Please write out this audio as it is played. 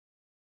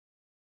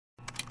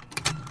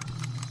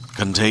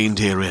Contained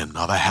herein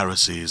are the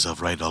heresies of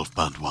Radolf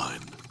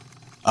Burntwine,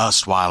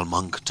 erstwhile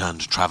monk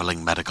turned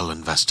traveling medical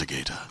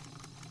investigator.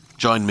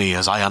 Join me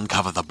as I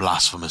uncover the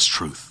blasphemous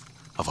truth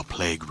of a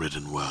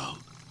plague-ridden world,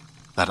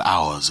 that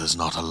ours is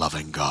not a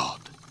loving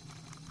God,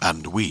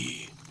 and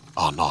we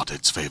are not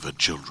its favored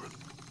children.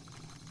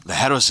 The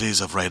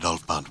heresies of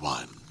Radolf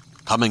Burntwine,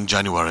 coming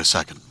January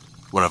 2nd,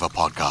 wherever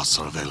podcasts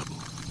are available.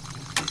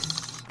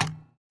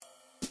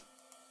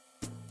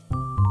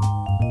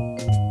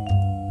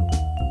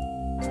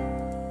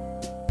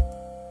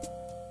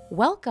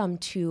 Welcome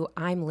to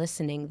I'm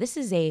Listening. This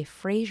is a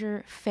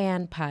Frasier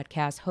fan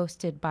podcast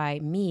hosted by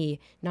me,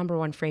 number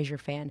one Frasier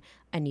fan,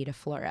 Anita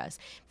Flores.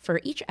 For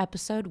each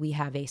episode, we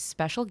have a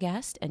special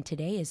guest, and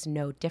today is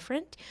no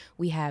different.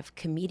 We have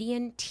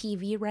comedian,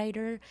 TV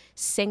writer,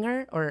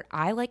 singer, or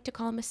I like to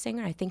call him a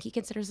singer. I think he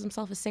considers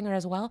himself a singer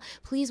as well.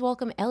 Please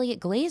welcome Elliot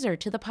Glazer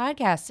to the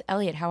podcast.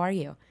 Elliot, how are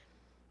you?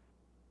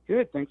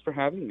 Good. Thanks for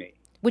having me.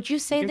 Would you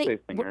say that... say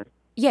singer.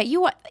 Yeah,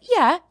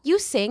 you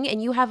sing,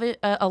 and you have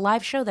a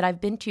live show that I've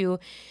been to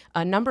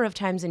a number of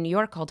times in New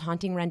York called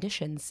Haunting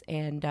Renditions,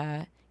 and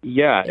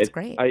it's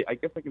great. I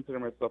guess I consider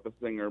myself a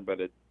singer, but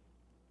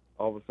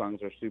all the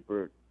songs are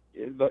super.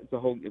 It's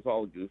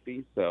all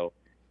goofy. So,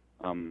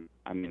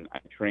 I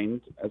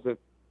trained as a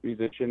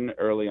musician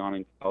early on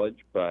in college,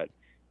 but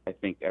I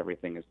think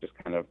everything is just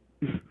kind of.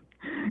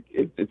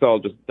 It's all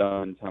just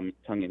done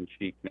tongue in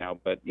cheek now,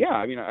 but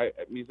yeah,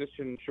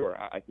 musician, sure,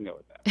 I can go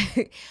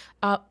with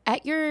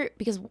that.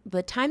 Because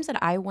the times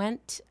that I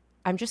went,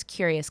 I'm just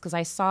curious because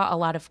I saw a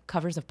lot of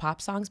covers of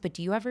pop songs, but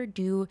do you ever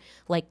do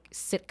like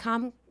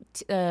sitcom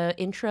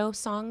intro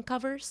song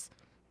covers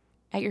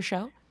at your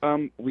show?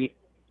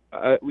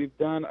 We've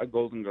done a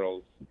Golden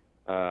Girls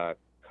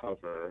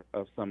cover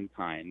of some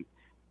kind,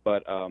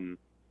 but I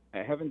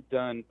haven't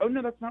done. Oh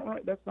no, that's not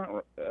right. That's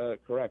not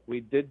correct. We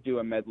did do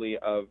a medley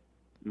of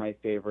my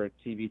favorite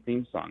TV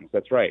theme songs.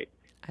 That's right.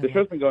 The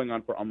show's been going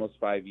on for almost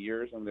 5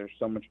 years, and there's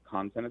so much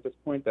content at this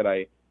point that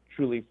I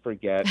truly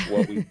forget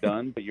what we've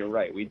done. But you're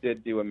right. We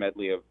did do a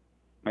medley of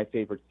my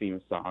favorite theme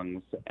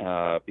songs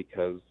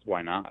because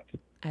why not?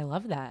 I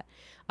love that.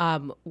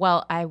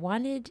 Well, I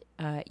wanted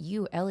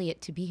you,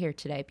 Elliot, to be here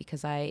today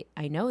because I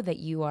know that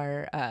you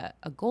are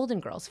a Golden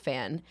Girls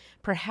fan,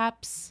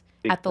 perhaps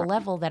at the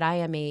level that I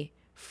am a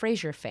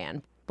Frasier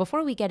fan.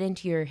 Before we get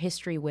into your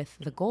history with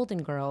the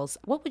Golden Girls,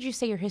 what would you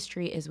say your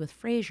history is with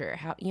Frasier?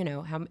 How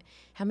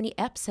many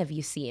eps have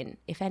you seen,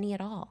 if any at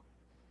all?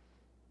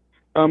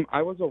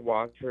 I was a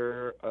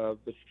watcher of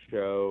the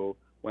show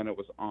when it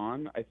was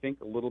on. I think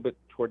a little bit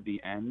toward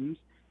the end.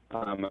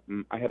 I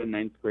had a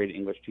 9th grade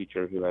English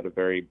teacher who had a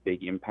very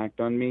big impact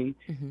on me.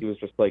 Mm-hmm. He was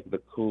just like the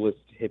coolest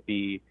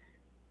hippie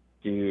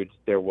dude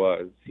there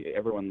was.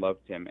 Everyone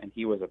loved him, and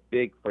he was a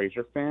big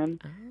Frasier fan,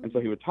 and so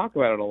he would talk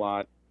about it a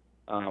lot.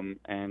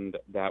 And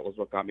that was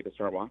what got me to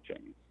start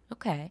watching.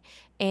 Okay.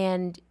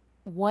 And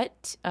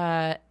what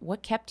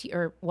kept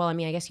you,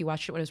 I guess you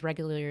watched it when it was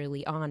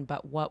regularly on,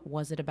 but what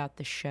was it about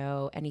the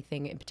show?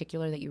 Anything in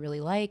particular that you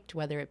really liked,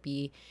 whether it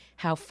be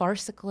how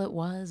farcical it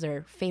was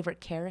or favorite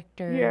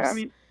characters? Yeah,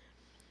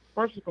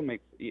 farcical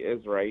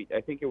is right. I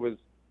think it was,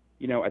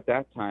 at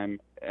that time,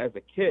 as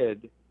a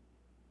kid,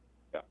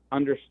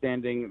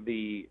 understanding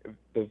the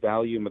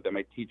value that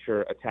my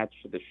teacher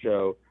attached to the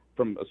show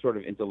from a sort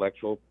of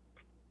intellectual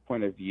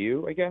point of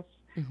view, I guess,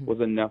 mm-hmm. was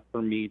enough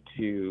for me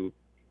to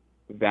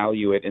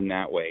value it in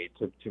that way,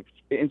 to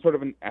in sort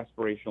of an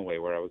aspirational way,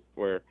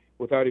 where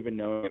without even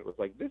knowing it was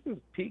like, this is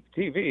peak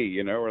TV,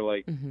 or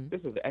like, mm-hmm.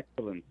 this is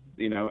excellence,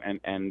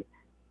 and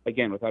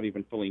again, without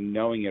even fully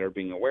knowing it or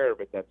being aware of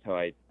it, that's how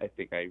I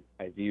think I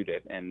viewed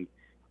it. And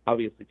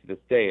obviously to this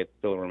day, it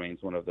still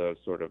remains one of those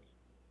sort of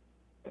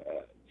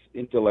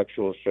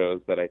intellectual shows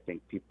that I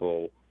think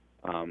people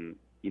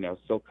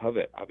still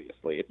covet.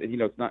 Obviously,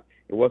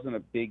 it wasn't a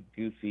big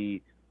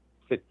goofy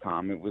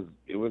sitcom.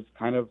 It was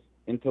kind of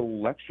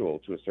intellectual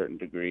to a certain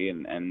degree,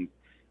 and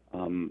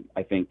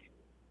I think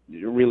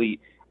really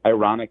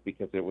ironic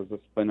because it was a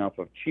spin-off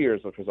of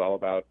Cheers, which was all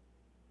about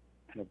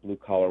kind of blue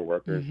collar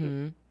workers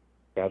mm-hmm.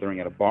 gathering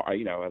at a bar, at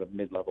a not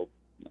mid-level,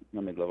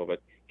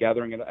 but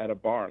gathering at a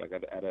bar, like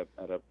at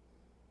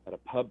a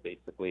pub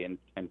basically, and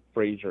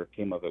Frasier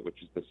came of it,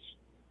 which is this.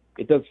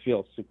 It does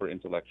feel super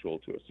intellectual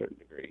to a certain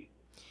degree.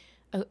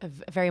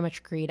 Very much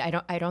agreed.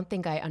 I don't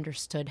think I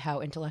understood how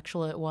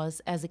intellectual it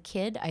was as a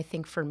kid. I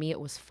think for me it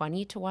was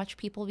funny to watch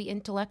people be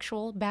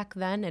intellectual back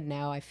then, and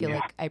now I feel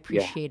like I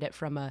appreciate it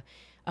from a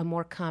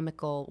more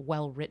comical,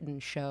 well-written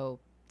show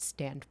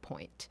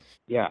standpoint.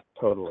 Yeah,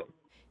 totally.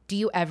 Do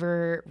you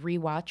ever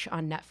rewatch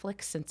on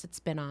Netflix since it's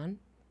been on?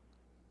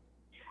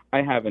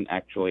 I haven't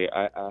actually.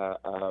 I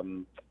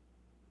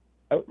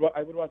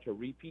would watch a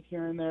repeat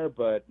here and there,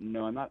 but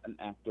no, I'm not an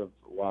active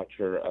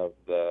watcher of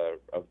the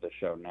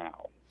show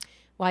now.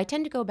 Well, I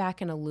tend to go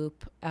back in a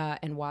loop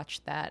and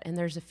watch that, and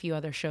there's a few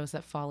other shows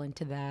that fall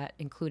into that,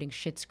 including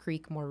Schitt's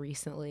Creek more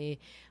recently,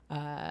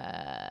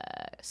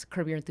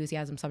 Curb Your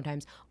Enthusiasm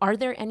sometimes. Are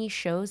there any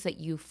shows that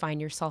you find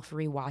yourself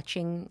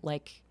rewatching,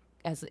 like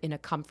as in a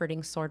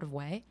comforting sort of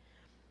way?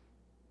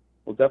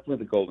 Well, definitely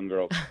the Golden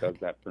Girls does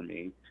that for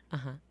me.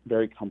 Uh-huh.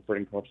 Very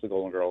comforting to watch the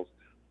Golden Girls.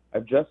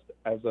 I've just,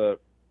 as a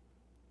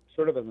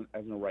sort of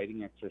as a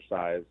writing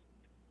exercise,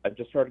 I've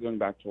just started going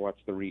back to watch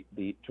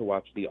to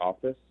watch The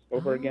Office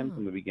over again Oh.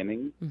 from the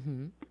beginning,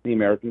 Mm-hmm. the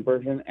American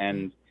version,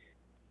 and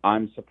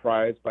I'm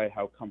surprised by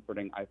how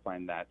comforting I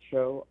find that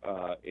show.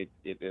 It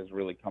is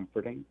really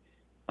comforting.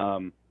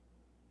 Um,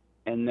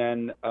 and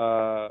then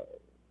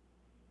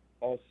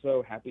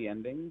also Happy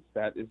Endings.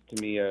 That is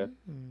to me a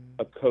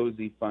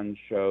cozy, fun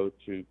show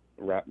to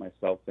wrap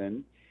myself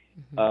in.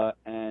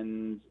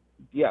 And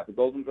yeah, the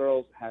Golden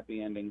Girls,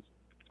 Happy Endings.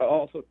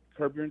 Also,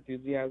 Curb Your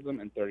Enthusiasm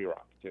and 30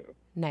 Rock too.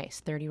 Nice.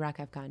 30 Rock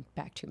I've gone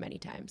back to many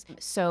times.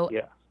 So,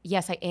 Yeah.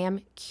 yes, I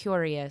am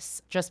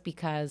curious just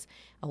because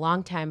a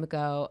long time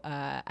ago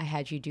I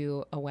had you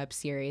do a web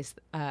series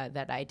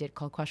that I did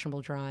called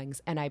Questionable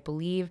Drawings. And I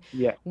believe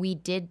Yeah. we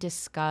did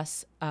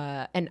discuss,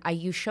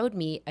 you showed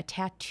me a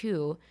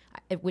tattoo,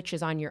 which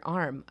is on your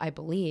arm, I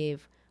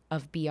believe,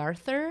 of B.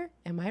 Arthur.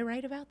 Am I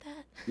right about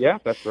that? Yeah,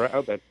 that's right.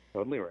 Oh, that's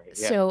totally right.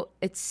 Yeah. So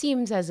it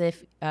seems as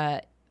if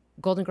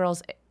Golden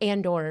Girls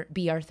and or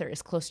B. Arthur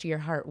is close to your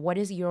heart. What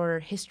is your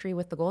history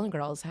with the Golden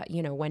Girls?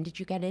 When did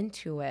you get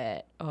into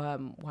it?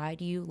 Why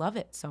do you love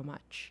it so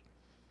much?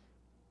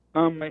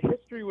 My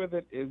history with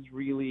it is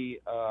really,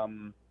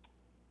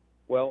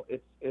 well,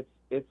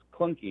 it's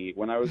clunky.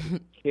 When I was a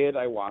kid,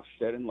 I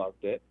watched it and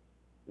loved it.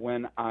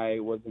 When I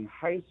was in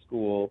high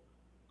school,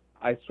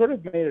 I sort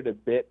of made it a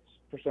bit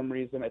for some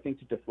reason. I think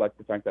to deflect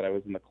the fact that I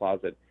was in the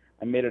closet,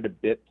 I made it a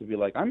bit to be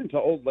like, I'm into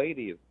old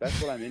ladies.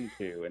 That's what I'm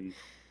into, and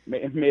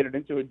made it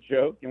into a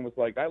joke and was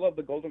like, I love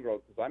the Golden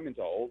Girls because I'm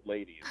into old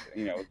ladies.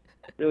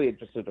 Really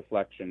just a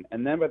deflection.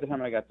 And then by the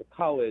time I got to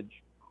college,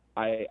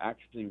 I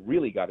actually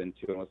really got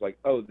into it and was like,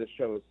 oh, this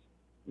show is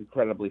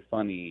incredibly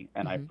funny,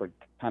 and I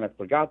kind of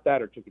forgot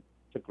that or took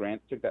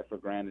that for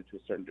granted to a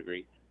certain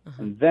degree.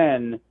 And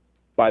then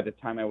by the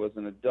time I was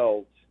an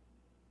adult,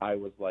 I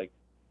was like,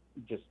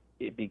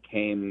 it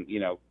became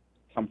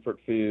comfort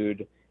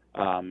food.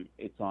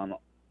 It's on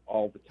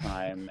all the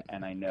time,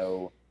 and I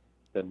know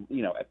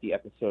at the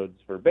episodes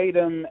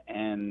verbatim,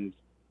 and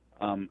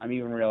I'm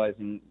even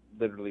realizing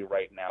literally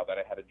right now that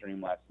I had a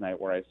dream last night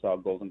where I saw a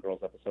Golden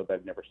Girls episode that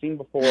I've never seen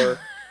before,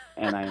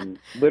 and I'm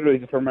literally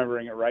just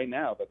remembering it right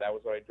now that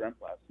was what I dreamt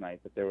last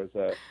night, that there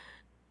was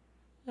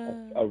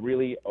a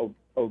really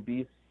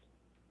obese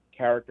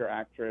character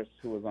actress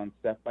who was on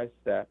Step by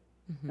Step,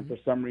 and for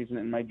some reason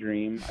in my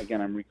dream,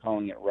 again, I'm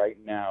recalling it right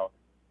now,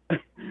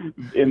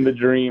 in the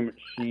dream,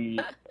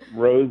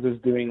 Rose is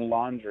doing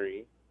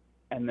laundry,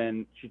 and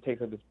then she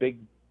takes out this big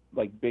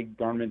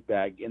garment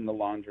bag in the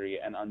laundry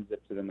and unzips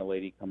it, and the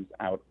lady comes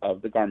out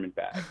of the garment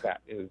bag. That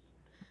is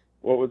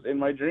what was in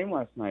my dream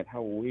last night.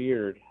 How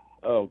weird.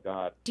 Oh,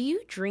 God. Do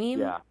you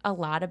dream a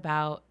lot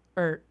about,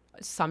 or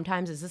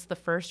sometimes, is this the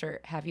first, or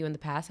have you in the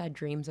past had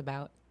dreams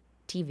about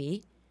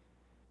TV?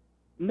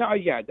 No,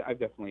 yeah, I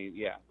definitely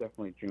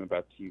dream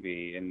about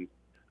TV, and,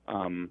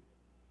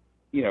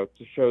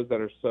 to shows that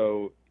are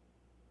so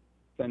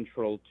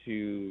central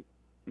to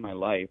my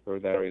life or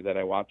that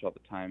I watch all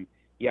the time.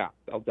 Yeah,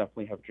 I'll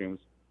definitely have dreams.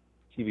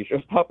 TV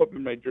shows pop up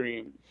in my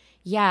dreams.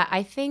 Yeah,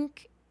 I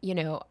think,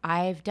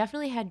 I've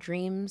definitely had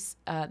dreams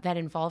that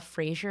involve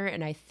Frasier,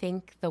 and I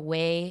think the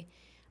way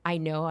I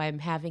know I'm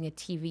having a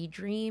TV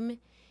dream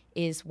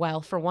is,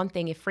 well, for one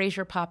thing, if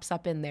Frasier pops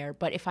up in there,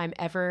 but if I'm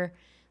ever,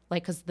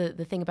 because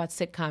the thing about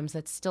sitcoms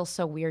that's still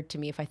so weird to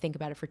me if I think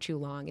about it for too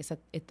long is that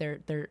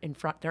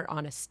they're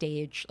on a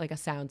stage, like a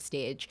sound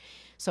stage.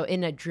 So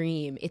in a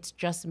dream, it's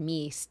just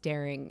me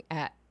staring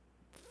at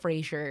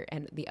Frasier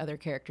and the other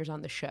characters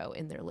on the show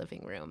in their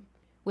living room,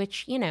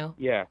 which,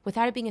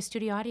 without it being a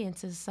studio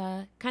audience is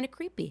kind of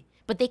creepy.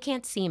 But they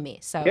can't see me,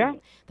 so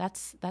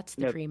that's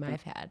the dream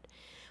I've had.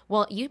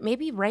 Well, you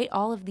maybe write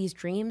all of these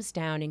dreams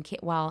down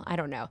well, I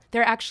don't know.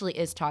 There actually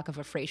is talk of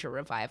a Frasier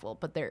revival,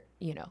 but they're,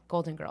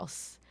 Golden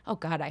Girls. Oh,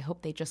 God, I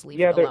hope they just leave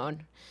it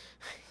alone.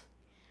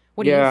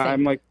 What do you think? Yeah,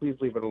 I'm like, please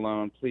leave it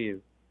alone, please.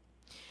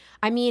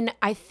 I mean,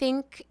 I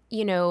think,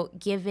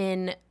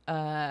 given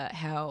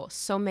how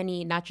so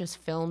many, not just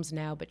films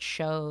now, but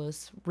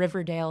shows,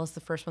 Riverdale is the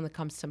first one that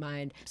comes to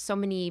mind. So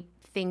many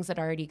things that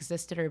already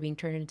existed are being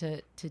turned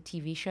into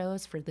TV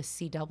shows for the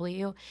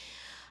CW.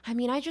 I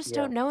mean, I just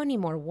don't know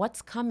anymore.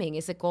 What's coming?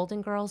 Is it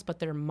Golden Girls, but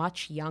they're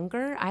much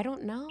younger? I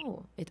don't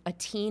know. A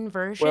teen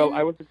version? Well,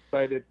 I was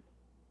excited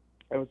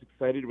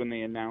when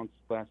they announced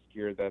last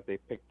year that they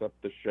picked up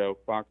the show.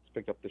 Fox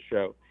picked up the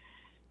show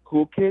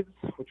Cool Kids,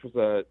 which was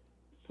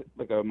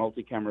a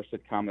multi-camera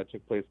sitcom that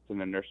took place in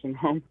a nursing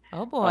home.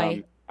 Oh,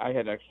 boy. I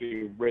had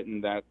actually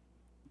written that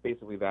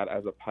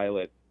as a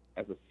pilot,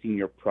 as a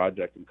senior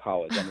project in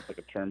college, almost like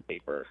a term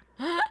paper.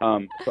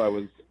 So I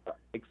was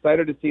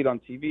excited to see it on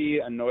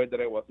TV, annoyed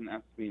that I wasn't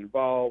asked to be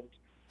involved,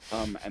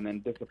 and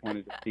then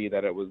disappointed to see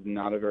that it was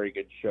not a very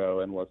good show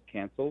and was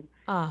canceled.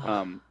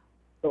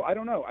 So I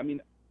don't know. I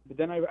mean, but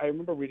then I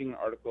remember reading an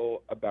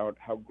article about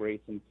how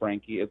Grace and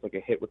Frankie is like a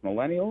hit with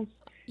millennials.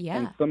 Yeah.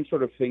 And some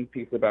sort of think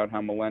piece about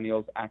how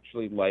millennials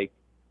actually like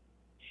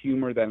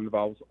humor that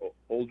involves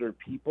older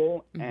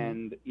people. Mm-hmm.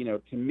 And, you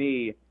know, to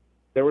me,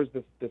 there was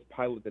this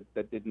pilot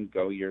that didn't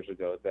go years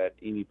ago that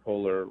Amy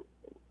Poehler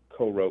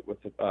co-wrote with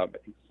I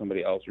think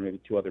somebody else or maybe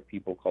two other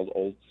people, called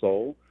Old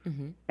Soul.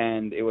 Mm-hmm.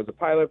 And it was a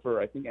pilot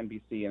for, I think,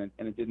 NBC, and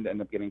it didn't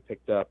end up getting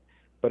picked up.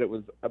 But it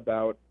was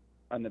about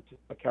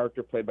a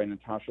character played by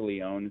Natasha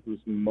Lyonne, who's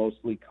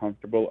mostly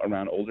comfortable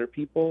around older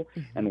people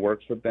Mm-hmm. and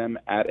works with them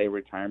at a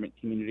retirement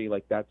community.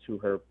 Like, that's who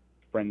her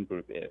friend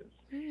group is.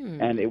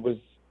 Mm. And it was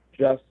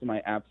just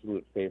my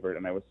absolute favorite.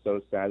 And I was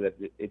so sad that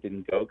it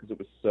didn't go, because it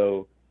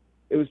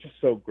was just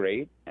so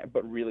great.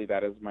 But really,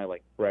 that is my,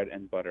 like, bread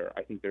and butter.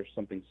 I think there's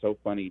something so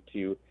funny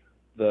to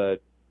the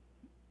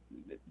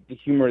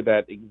humor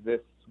that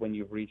exists when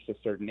you've reached a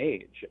certain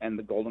age, and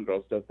the Golden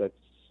Girls does that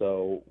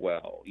so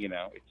well. You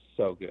know, it's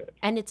so good.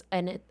 And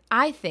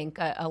I think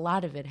a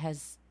lot of it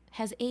has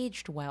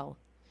aged well.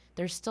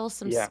 There's still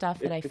some stuff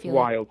that I feel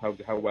wild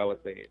how well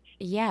it's aged.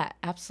 Yeah,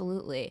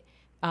 absolutely.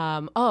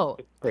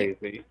 It's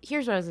crazy.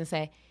 Here's what I was gonna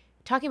say.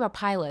 Talking about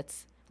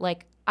pilots,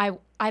 like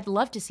I'd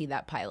love to see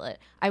that pilot.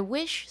 I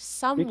wish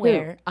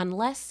somewhere,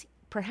 unless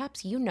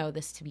perhaps you know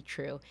this to be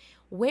true,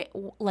 where,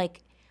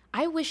 like,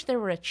 I wish there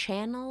were a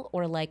channel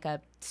or like a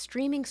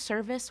streaming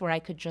service where I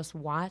could just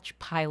watch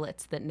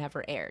pilots that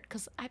never aired,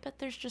 because I bet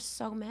there's just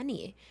so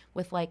many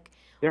with, like,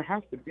 they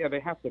have to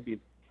be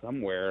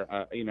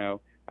somewhere. You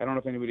know, I don't know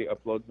if anybody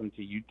uploads them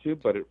to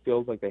YouTube, but it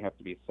feels like they have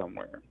to be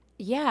somewhere.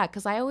 Yeah,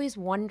 because I always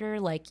wonder,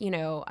 like, you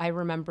know, I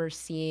remember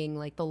seeing,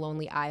 like, The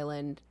Lonely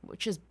Island,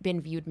 which has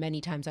been viewed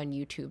many times on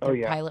YouTube.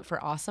 The pilot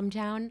for Awesome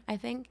Town, I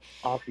think.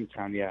 Awesome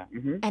Town, yeah.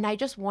 Mm-hmm. And I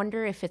just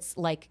wonder if it's,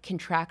 like,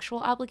 contractual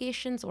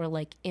obligations or,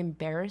 like,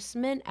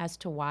 embarrassment as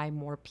to why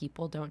more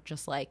people don't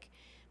just, like,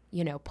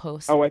 you know,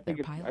 post. I think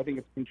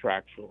it's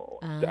contractual.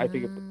 I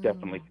think it's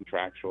definitely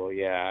contractual.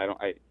 Yeah,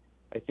 I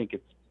think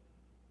it's.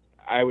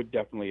 I would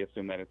definitely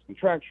assume that it's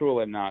contractual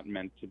and not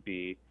meant to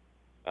be,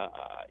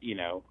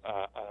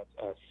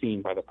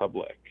 seen by the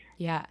public.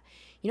 Yeah.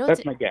 You know,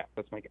 that's my guess.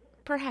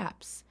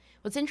 Perhaps.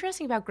 What's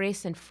interesting about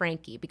Grace and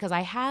Frankie, because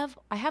I have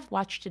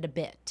watched it a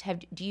bit.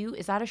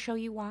 Is that a show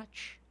you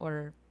watch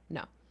or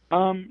no?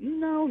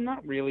 No,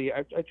 not really.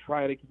 I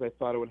tried it because I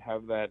thought it would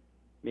have that,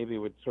 maybe it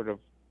would sort of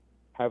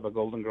have a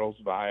Golden Girls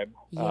vibe.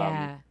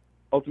 Yeah.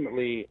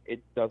 Ultimately,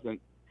 it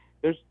doesn't.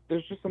 There's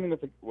just something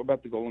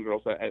about the Golden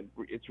Girls that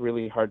it's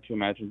really hard to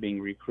imagine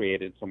being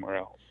recreated somewhere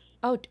else.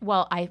 Oh,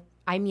 well,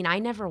 I mean, I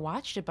never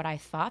watched it, but I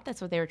thought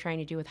that's what they were trying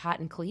to do with Hot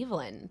in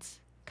Cleveland,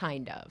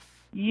 kind of.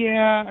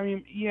 Yeah, I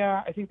mean,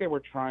 I think they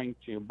were trying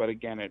to, but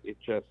again, it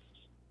just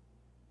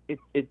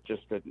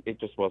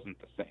wasn't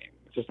the same.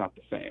 It's just not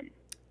the same.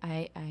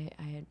 I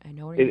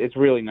know where it's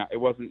really not. It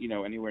wasn't,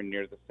 anywhere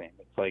near the same.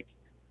 It's like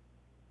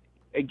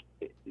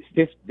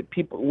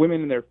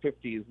women in their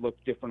 50s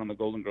look different on the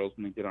Golden Girls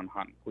than they did on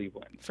Hot in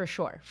Cleveland. For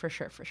sure.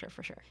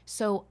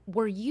 So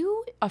were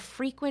you a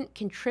frequent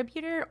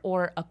contributor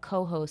or a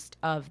co-host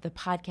of the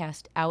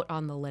podcast Out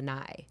on the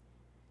Lanai?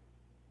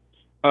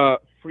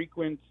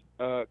 Frequent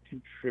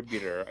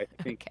contributor.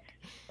 I think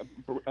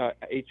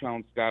H.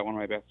 Alan Scott, one of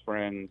my best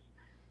friends,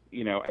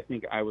 I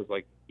think I was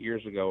like,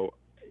 years ago,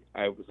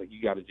 I was like,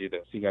 you got to do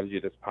this. You got to do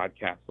this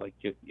podcast. Like,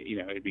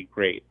 it'd be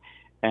great.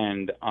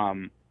 And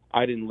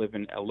I didn't live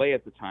in LA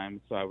at the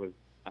time, so I was,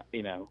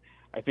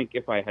 I think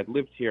if I had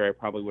lived here, I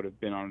probably would have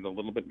been on it a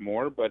little bit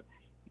more. But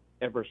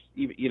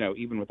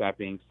even with that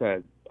being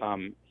said,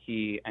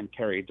 he and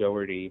Carrie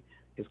Doherty,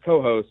 his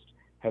co-host,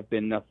 have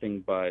been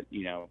nothing but,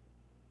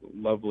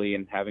 lovely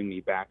and having me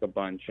back a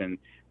bunch, and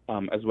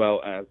as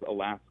well as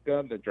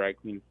Alaska, the drag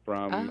queen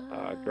from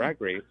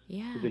Drag Race,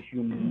 who's a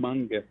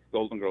humongous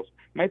Golden Girls,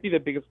 might be the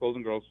biggest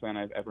Golden Girls fan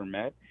I've ever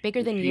met.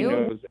 Bigger than you? She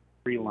knows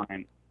every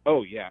line.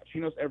 Oh, yeah. She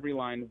knows every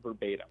line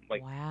verbatim.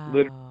 Like, wow.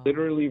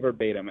 Literally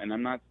verbatim. And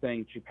I'm not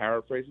saying she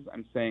paraphrases.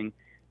 I'm saying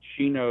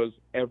she knows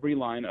every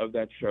line of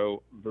that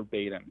show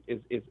verbatim,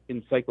 is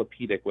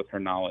encyclopedic with her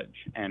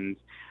knowledge. And,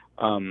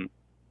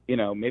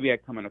 maybe I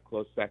come in a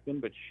close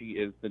second, but she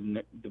is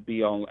the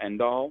be-all,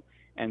 end-all.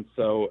 And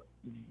so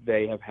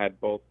they have had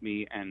both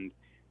me and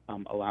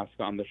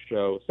Alaska on the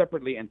show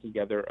separately and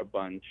together a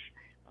bunch,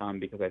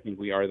 because I think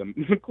we are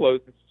the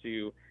closest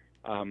to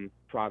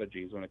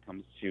prodigies when it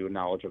comes to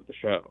knowledge of the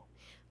show.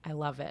 I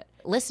love it.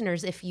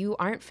 Listeners, if you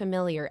aren't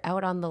familiar,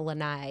 Out on the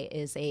Lanai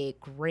is a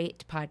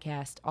great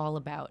podcast all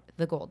about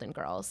the Golden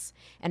Girls.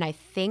 And I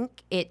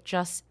think it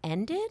just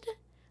ended.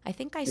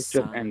 It just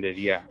ended,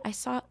 yeah. I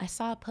saw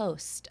a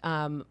post,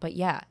 but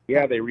yeah.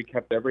 Yeah, they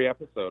recapped every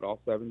episode, all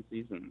 7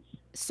 seasons.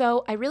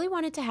 So I really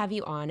wanted to have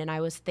you on, and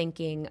I was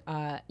thinking,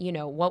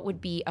 what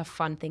would be a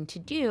fun thing to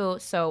do.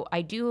 So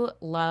I do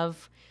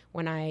love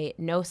when I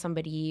know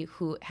somebody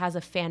who has a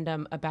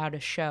fandom about a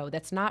show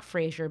that's not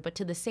Frasier, but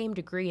to the same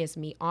degree as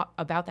me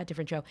about that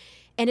different show,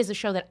 and is a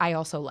show that I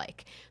also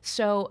like.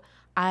 So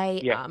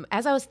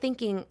as I was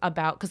thinking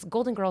about, because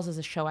Golden Girls is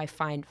a show I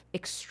find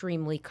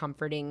extremely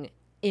comforting.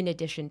 In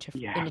addition to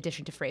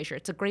Frasier,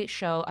 it's a great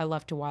show. I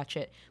love to watch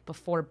it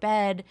before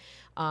bed.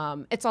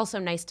 It's also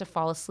nice to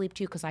fall asleep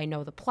to because I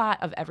know the plot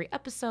of every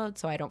episode,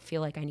 so I don't feel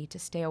like I need to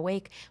stay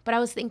awake. But I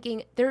was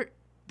thinking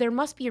there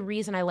must be a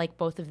reason I like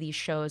both of these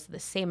shows the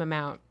same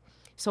amount.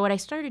 So what I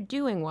started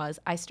doing was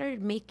I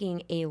started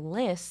making a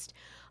list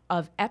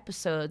of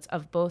episodes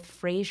of both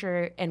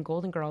Frasier and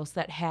Golden Girls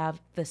that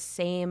have the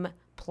same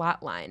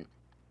plot line.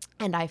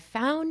 And I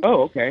found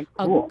Oh, okay,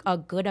 cool. a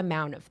good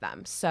amount of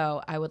them.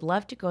 So I would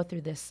love to go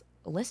through this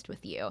list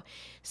with you.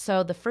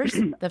 So the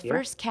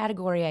first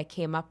category I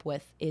came up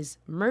with is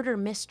murder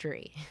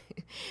mystery.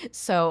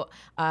 So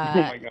Oh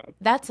my God.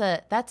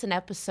 that's an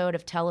episode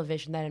of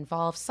television that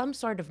involves some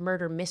sort of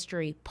murder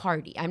mystery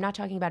party. I'm not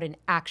talking about an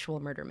actual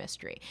murder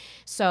mystery.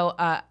 So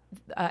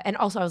and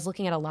also I was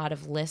looking at a lot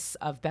of lists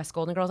of best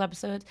Golden Girls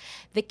episodes.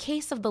 The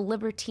Case of the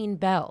Libertine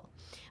Belle.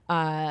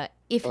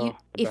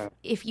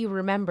 If you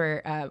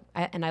remember,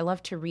 and I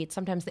love to read,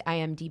 sometimes the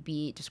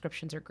IMDb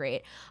descriptions are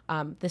great.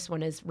 This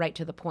one is right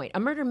to the point. A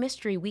murder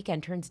mystery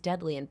weekend turns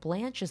deadly, and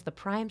Blanche is the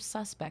prime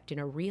suspect in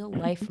a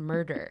real-life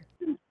murder.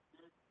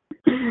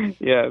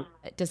 Yes.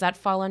 Does that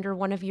fall under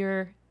one of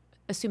your,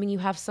 assuming you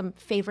have some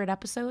favorite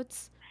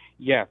episodes?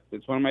 Yes,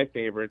 it's one of my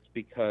favorites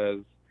because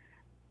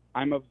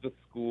I'm of the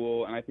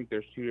school, and I think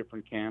there's two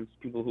different camps,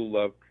 people who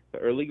love the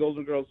early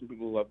Golden Girls and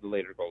people who love the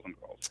later Golden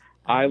Girls.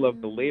 I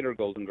love the later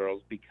Golden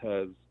Girls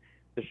because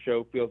the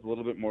show feels a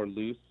little bit more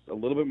loose, a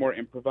little bit more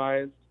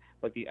improvised,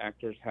 like the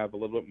actors have a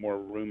little bit more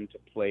room to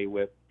play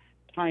with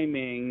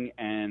timing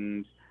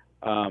and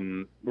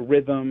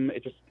rhythm.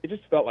 It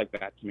just felt like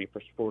that to me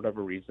for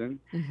whatever reason.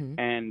 Mm-hmm.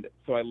 And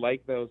so I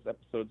like those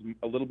episodes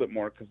a little bit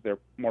more because they're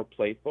more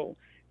playful.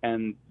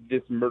 And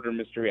this murder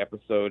mystery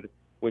episode,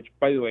 which,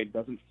 by the way,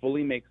 doesn't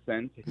fully make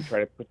sense if you try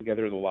to put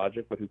together the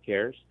logic, but who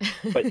cares?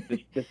 But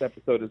this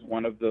episode is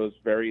one of those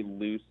very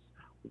loose,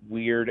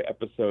 weird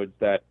episodes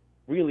that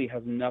really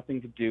has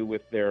nothing to do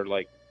with their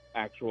like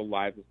actual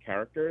lives as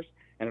characters,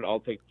 and it all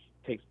takes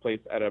place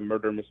at a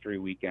murder mystery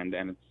weekend,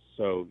 and it's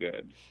so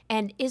good.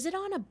 And is it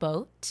on a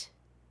boat?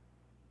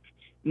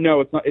 No,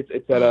 it's not.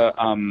 It's at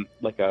a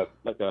like a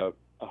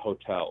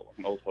hotel,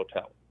 an old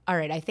hotel. All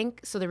right, I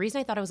think so. The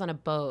reason I thought it was on a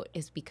boat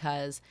is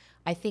because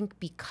I think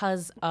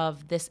because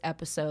of this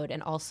episode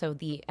and also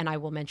and I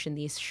will mention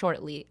these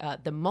shortly,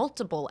 the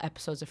multiple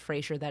episodes of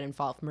Frasier that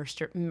involve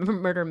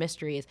murder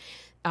mysteries.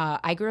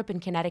 I grew up in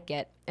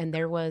Connecticut, and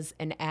there was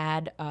an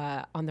ad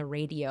on the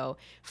radio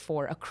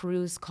for a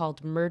cruise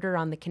called Murder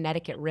on the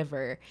Connecticut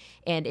River,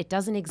 and it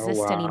doesn't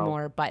exist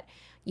anymore. But,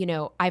 you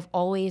know, I've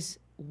always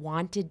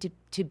wanted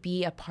to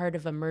be a part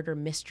of a murder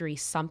mystery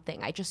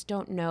something. I just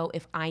don't know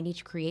if I need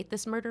to create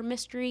this murder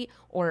mystery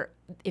or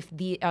if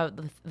the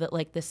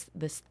like this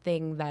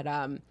thing that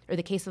or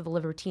the Case of the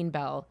Libertine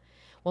Belle.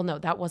 Well, no,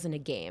 that wasn't a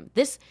game.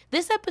 This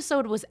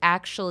episode was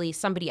actually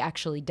somebody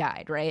actually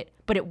died, right?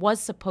 But it was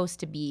supposed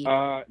to be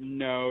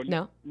no,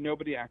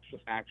 nobody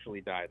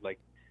actually died.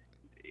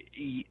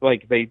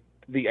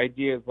 The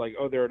idea is like,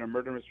 oh, they're in a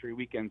murder mystery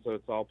weekend, so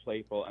it's all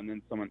playful, and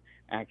then someone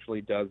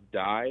actually does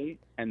die,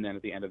 and then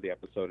at the end of the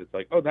episode, it's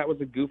like, oh, that was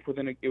a goof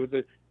it was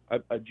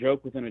a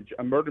joke within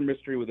a murder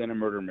mystery within a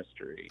murder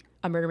mystery.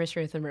 A murder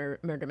mystery within a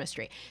murder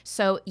mystery.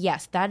 So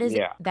yes, that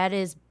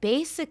is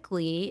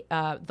basically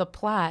the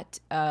plot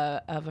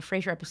of a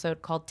Frasier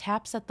episode called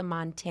Taps at the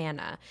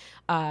Montana,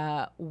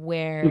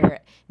 where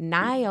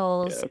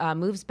Niles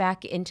moves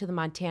back into the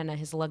Montana,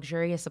 his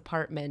luxurious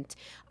apartment,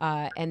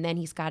 and then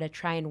he's got to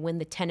try and win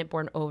the tenant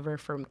born over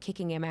from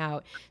kicking him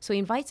out. So he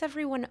invites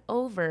everyone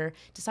over,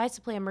 decides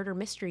to play a murder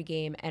mystery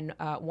game, and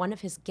one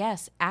of his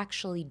guests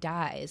actually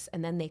dies,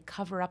 and then they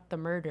cover up the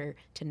murder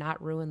to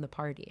not ruin the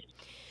party.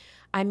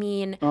 I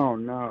mean, oh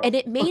no! And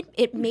it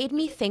made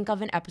me think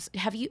of an episode.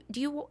 Have you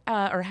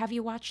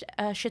watched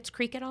Schitt's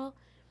Creek at all?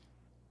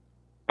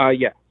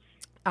 Yeah.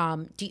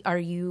 Are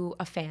you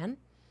a fan?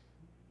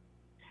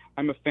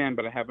 I'm a fan,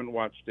 but I haven't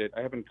watched it.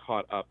 I haven't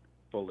caught up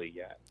fully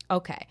yet.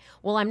 Okay.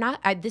 Well, I'm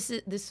not.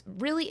 This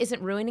really isn't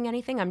ruining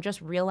anything. I'm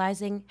just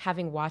realizing,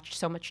 having watched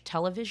so much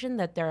television,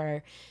 that there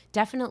are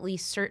definitely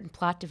certain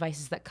plot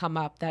devices that come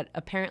up that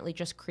apparently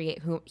just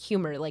create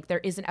humor. Like there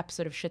is an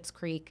episode of Schitt's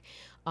Creek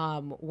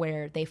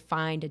where they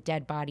find a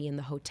dead body in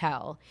the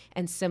hotel,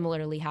 and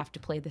similarly have to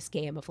play this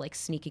game of like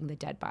sneaking the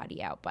dead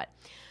body out. But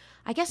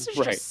I guess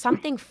there's just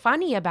something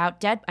funny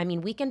about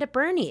Weekend at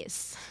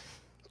Bernie's.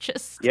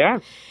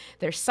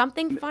 There's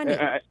something funny.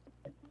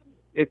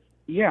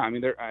 Yeah, I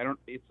mean, I want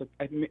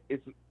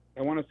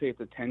to say it's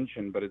a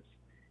tension, but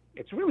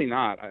it's really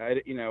not. There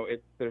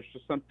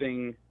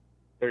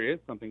is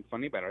something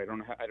funny about it. I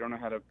don't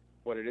know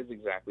what it is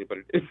exactly, but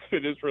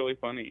it is really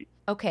funny.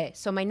 Okay,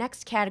 so my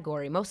next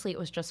category, mostly it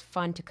was just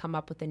fun to come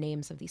up with the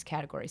names of these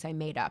categories I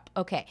made up.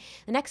 Okay,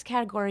 the next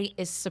category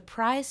is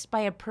surprised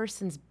by a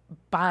person's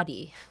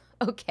body.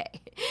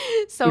 Okay,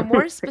 so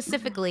more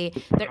specifically,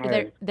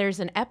 there's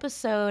an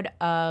episode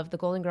of The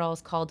Golden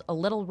Girls called A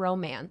Little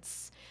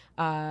Romance,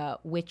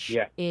 which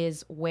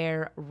is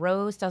where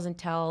Rose doesn't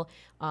tell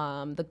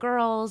the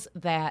girls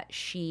that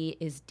she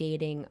is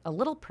dating a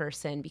little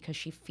person because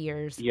she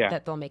fears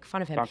that they'll make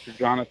fun of him. Dr.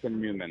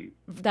 Jonathan Newman.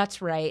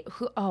 That's right.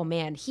 Oh,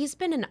 man, he's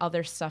been in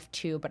other stuff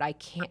too, but I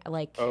can't,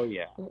 like... Oh,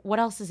 yeah. What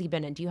else has he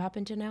been in? Do you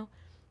happen to know?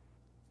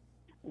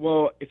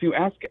 Well, if you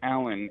ask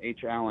Alan,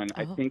 H. Allen,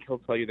 I Oh. think he'll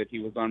tell you that he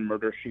was on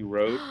Murder, She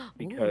Wrote,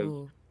 because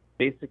Ooh.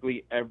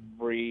 basically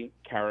every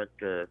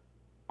character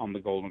on the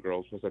Golden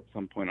Girls was at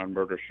some point on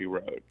Murder, She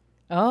Wrote.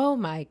 Oh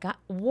my God.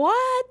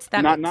 What?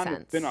 That Not makes in a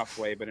sense. spin-off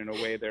way, but in a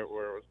way where it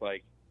was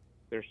like,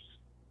 there's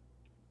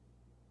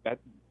that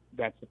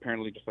that's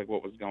apparently just like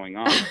what was going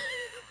on.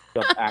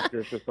 The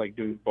actors just like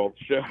doing both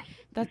shows.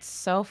 That's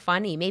so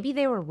funny. Maybe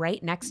they were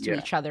right next to Yeah.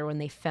 each other when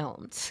they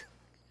filmed.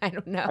 I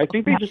don't know. I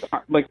think they just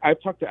like,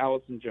 I've talked to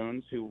Allison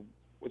Jones, who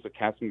was a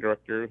casting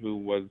director, who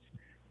was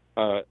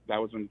that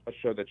was a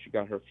show that she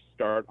got her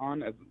start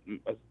on as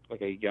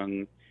like a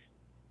young.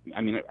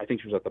 I mean, I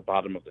think she was at the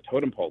bottom of the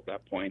totem pole at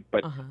that point.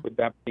 But with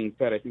that being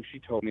said, I think she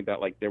told me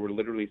that like there were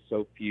literally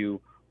so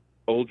few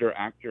older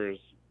actors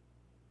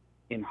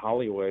in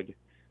Hollywood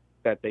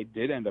that they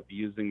did end up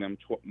using them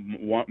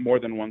more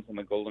than once on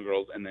the Golden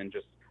Girls, and then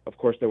just, of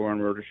course, they were on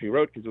Murder, She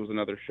Wrote because it was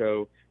another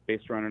show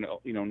based around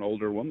an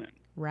older woman.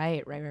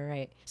 Right.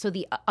 So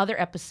the other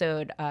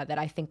episode that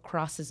I think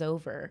crosses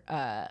over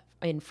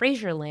in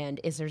Frasier Land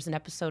is there's an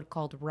episode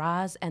called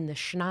Roz and the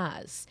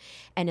Schnoz.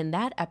 And in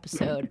that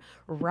episode,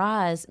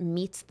 Roz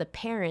meets the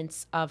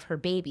parents of her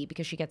baby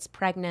because she gets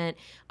pregnant.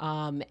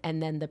 And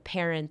then the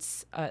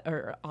parents,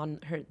 or on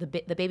her,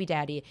 the baby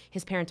daddy,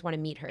 his parents want to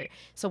meet her.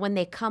 So when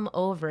they come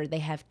over, they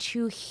have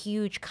two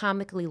huge,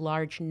 comically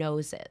large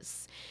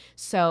noses.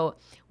 So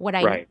what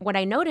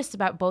I noticed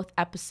about both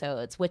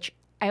episodes, which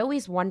I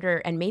always wonder,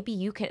 and maybe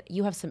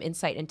you have some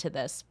insight into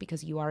this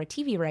because you are a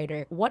TV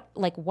writer.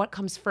 What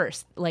comes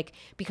first? Like,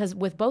 because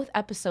with both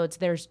episodes,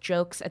 there's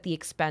jokes at the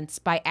expense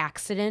by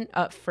accident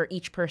for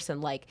each person.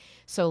 Like,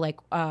 so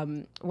like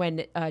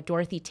when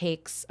Dorothy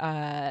takes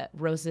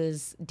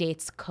Rose's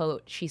date's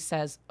coat, she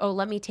says, "Oh,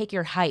 let me take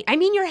your height. I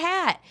mean your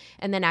hat,"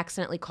 and then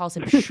accidentally calls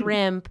him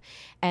shrimp.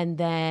 And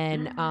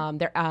then on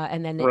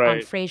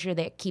Frasier,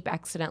 they keep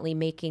accidentally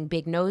making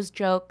big nose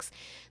jokes.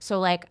 So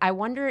like, I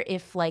wonder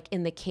if like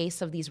in the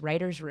case of these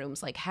writers'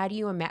 rooms, like how do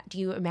you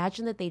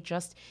imagine that they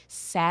just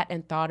sat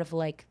and thought of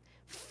like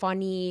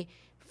funny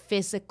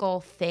physical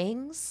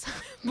things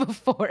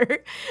before?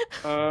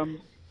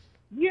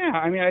 Yeah,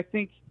 I mean, I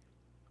think.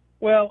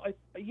 Well,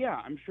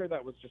 I'm sure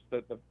that was just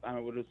I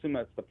would assume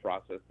that's the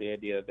process. The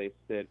idea they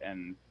sit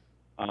and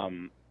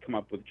come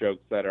up with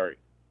jokes that are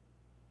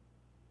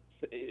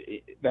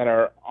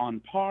on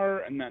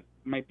par, and that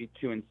might be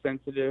too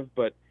insensitive,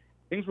 but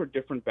things were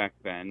different back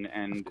then,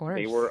 and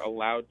they were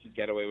allowed to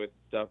get away with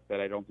stuff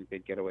that I don't think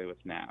they'd get away with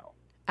now.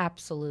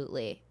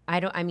 Absolutely. I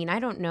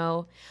don't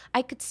know.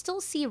 I could still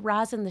see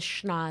Roz and the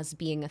Schnoz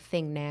being a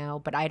thing now,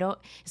 but I don't.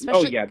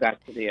 Especially, that.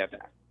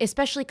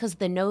 Especially because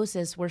the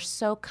noses were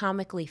so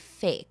comically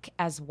fake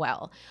as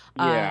well.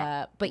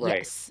 Yeah. But right.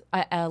 Yes,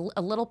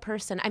 a little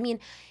person. I mean,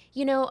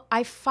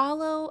 I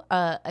follow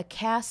a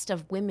cast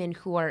of women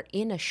who are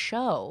in a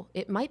show.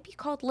 It might be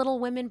called Little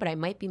Women, but I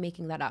might be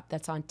making that up.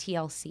 That's on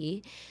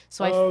TLC.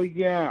 So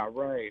yeah,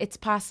 right. It's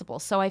possible.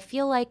 So I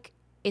feel like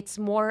it's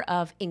more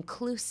of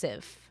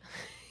inclusive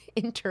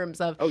in terms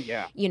of,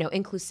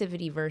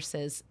 inclusivity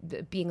versus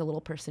being a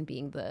little person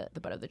being the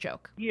butt of the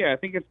joke. Yeah, I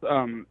think it's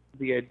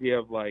the idea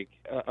of like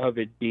of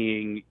it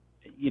being,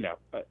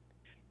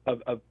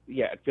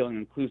 feeling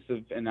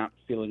inclusive and not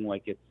feeling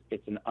like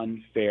it's an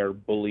unfair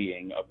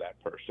bullying of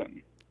that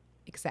person.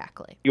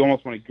 Exactly. You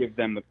almost want to give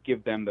them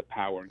the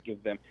power and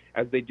give them,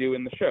 as they do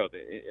in the show,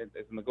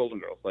 as in the Golden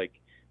Girls. Like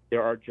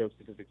there are jokes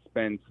at his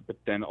expense, but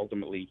then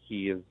ultimately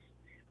he is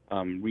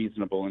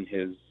reasonable in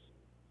his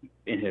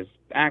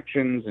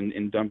actions and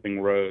in dumping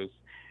Rose,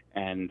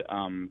 and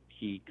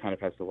he kind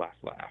of has the last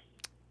laugh.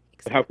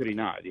 Exactly. But how could he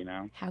not,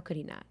 How could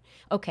he not?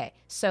 Okay,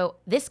 so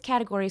this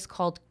category is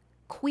called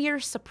Queer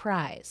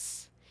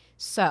Surprise.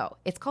 So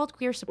it's called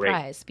Queer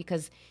Surprise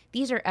because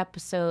these are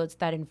episodes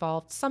that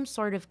involved some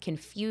sort of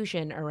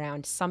confusion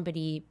around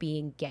somebody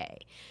being gay.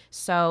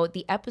 So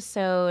the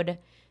episode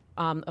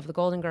of the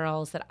Golden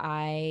Girls that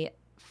I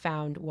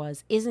found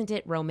was Isn't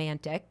It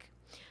Romantic?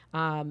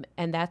 And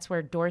that's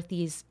where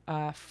Dorothy's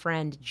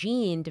friend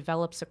Jean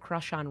develops a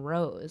crush on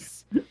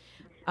Rose.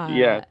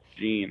 Yes,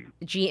 Jean.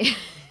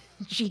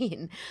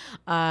 Jean.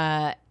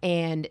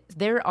 And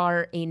there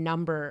are a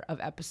number of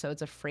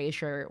episodes of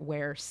Frasier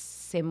where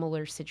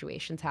similar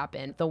situations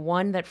happen. The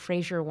one that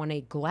Frasier won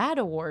a GLAAD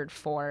award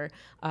for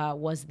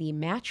was the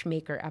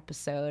Matchmaker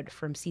episode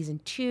from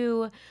season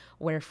 2,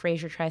 where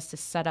Frasier tries to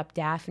set up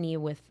Daphne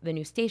with the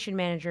new station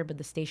manager, but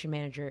the station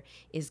manager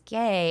is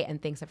gay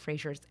and thinks that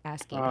Frasier is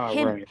asking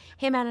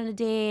him out on a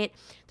date.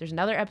 There's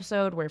another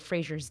episode where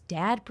Frasier's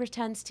dad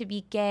pretends to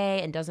be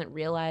gay and doesn't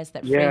realize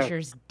that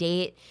Frasier's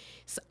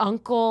date's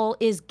uncle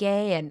is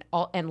gay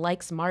and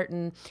likes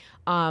Martin.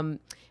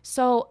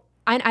 So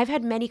I've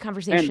had many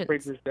conversations. And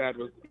Frasier's dad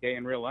was gay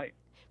in real life.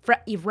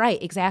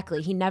 Right,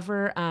 exactly. He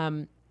never.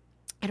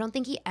 I don't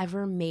think he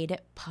ever made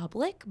it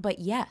public, but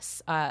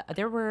yes,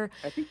 there were.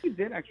 I think he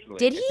did actually.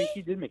 Did he? I think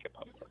he did make it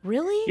public.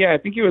 Really? Yeah, I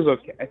think he was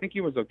okay. I think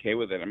he was okay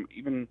with it. I'm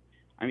even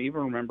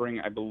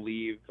remembering. I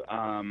believe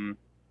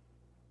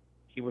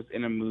he was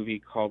in a movie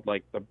called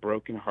like The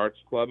Broken Hearts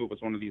Club. It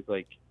was one of these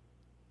like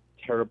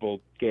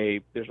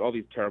there's all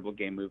these terrible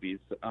gay movies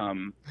Oh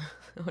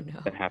no.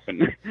 that happen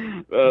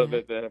Yeah.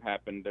 that have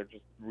happened. They're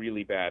just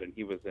really bad, and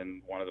he was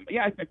in one of them.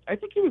 Yeah, I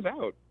think he was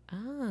out.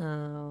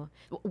 Oh.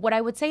 What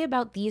I would say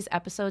about these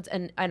episodes,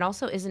 and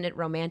also Isn't It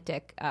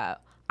Romantic?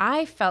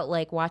 I felt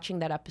like watching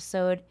that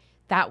episode,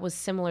 that was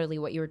similarly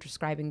what you were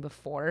describing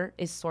before,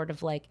 is sort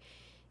of like,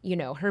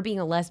 her being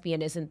a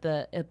lesbian isn't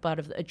the butt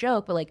of a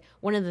joke, but like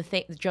one of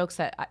the jokes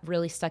that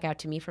really stuck out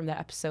to me from that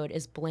episode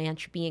is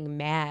Blanche being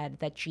mad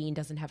that Jean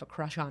doesn't have a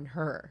crush on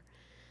her.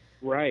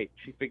 Right.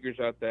 She figures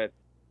out that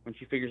when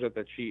she figures out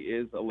that she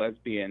is a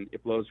lesbian,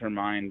 it blows her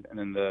mind. And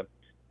then the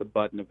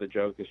button of the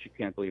joke is she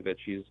can't believe that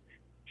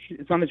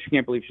it's not that she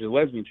can't believe she's a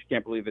lesbian. She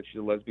can't believe that she's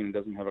a lesbian and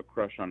doesn't have a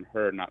crush on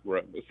her, not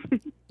Rose.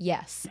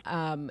 Yes.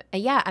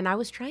 Yeah. And I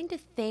was trying to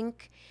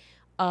think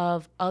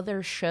of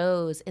other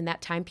shows in that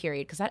time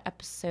period, because that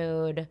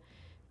episode,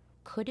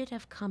 could it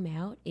have come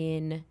out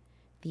in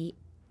the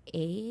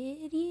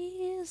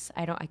 80s?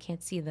 I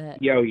can't see the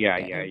Yeah.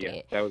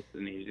 date. That was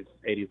an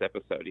 80s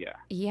episode, yeah.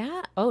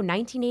 Yeah. Oh,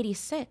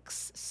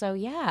 1986. So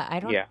yeah,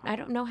 Yeah. I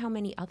don't know how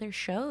many other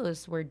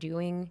shows were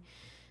doing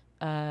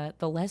the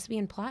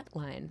lesbian plot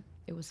line.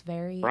 It was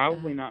very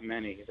Probably not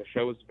many. The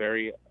show was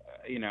very,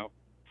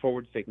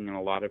 forward-thinking in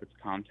a lot of its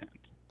content.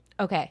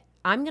 Okay,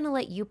 I'm going to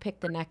let you pick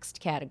the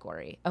next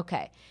category.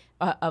 Okay,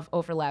 of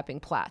overlapping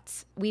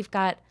plots. We've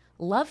got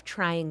Love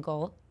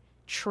Triangle,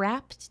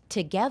 Trapped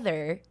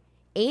Together,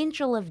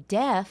 Angel of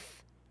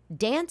Death,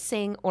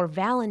 Dancing, or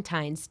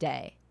Valentine's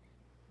Day.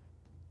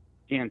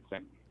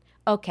 Dancing.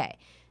 Okay,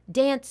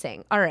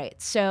 Dancing. All right,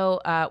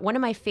 so one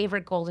of my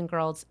favorite Golden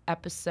Girls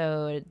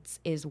episodes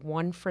is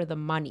One for the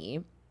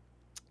Money,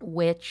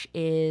 which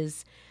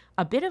is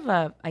a bit of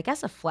a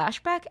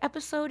flashback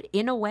episode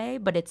in a way,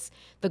 but it's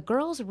the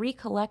girls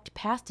recollect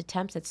past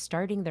attempts at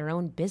starting their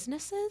own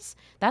businesses.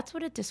 That's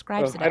what it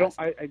describes it as.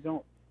 I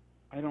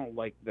don't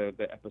like the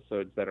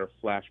episodes that are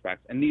flashbacks.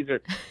 And these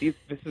are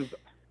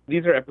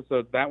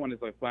episodes. That one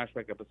is like a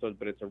flashback episode,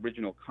 but it's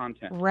original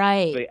content.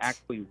 Right. So they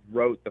actually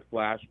wrote the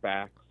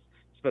flashbacks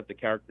so that the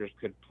characters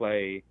could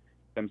play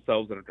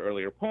themselves at an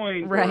earlier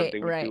point. Right. Or they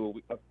would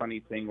do a funny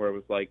thing where it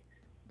was like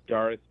B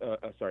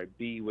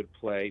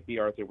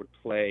Arthur would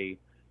play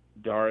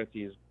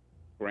Dorothy's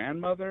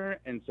grandmother,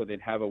 and so they'd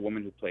have a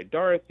woman who played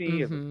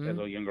Dorothy as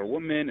a younger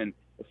woman, and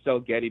Estelle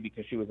Getty,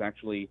 because she was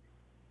actually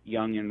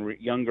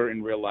younger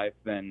in real life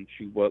than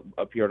she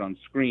appeared on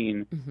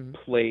screen,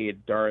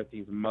 played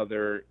Dorothy's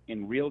mother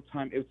in real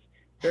time. It was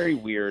very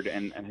weird,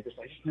 and I just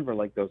never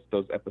liked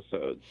those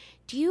episodes.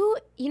 Do you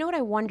know what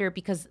I wonder,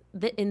 because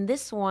in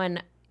this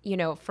one,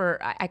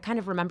 I kind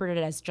of remembered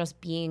it as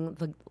just being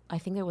I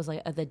think it was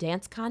like the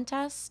dance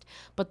contest,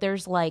 but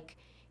there's like,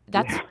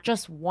 that's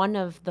just one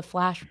of the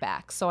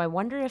flashbacks. So I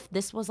wonder if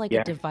this was like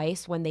a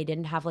device when they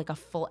didn't have like a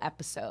full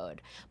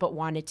episode, but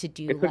wanted to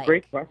do It's a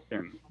great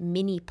question.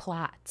 Mini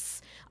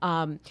plots.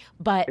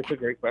 But it's a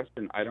great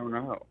question. I don't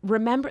know.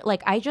 Remember,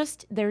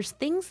 there's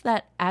things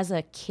that as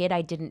a kid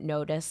I didn't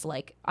notice.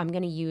 Like, I'm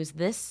going to use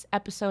this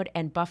episode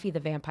and Buffy the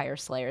Vampire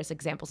Slayer as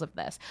examples of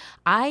this.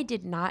 I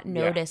did not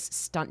notice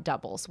stunt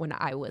doubles when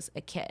I was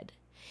a kid.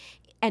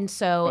 And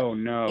so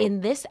in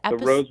this episode,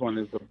 the Rose one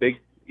is the big,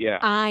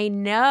 I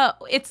know.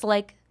 It's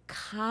like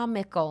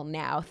comical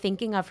now,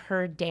 thinking of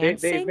her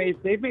dancing.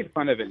 They've made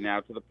fun of it now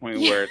to the point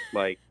where it's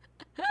like,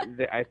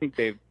 I think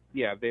they've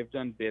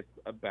done bits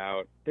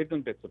about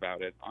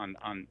it on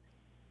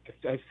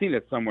I've seen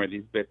it somewhere,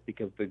 these bits,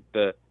 because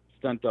the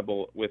stunt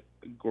double with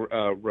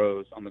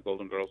Rose on the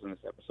Golden Girls in this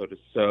episode is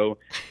so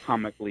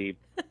comically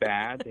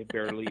bad. They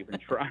barely even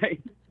try.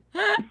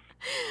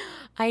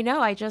 I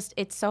know.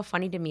 It's so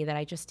funny to me that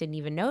I just didn't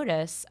even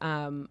notice.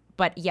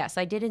 But yes,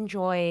 I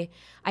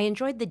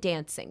enjoyed the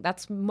dancing.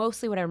 That's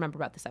mostly what I remember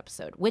about this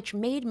episode, which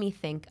made me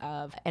think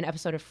of an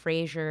episode of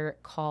Frasier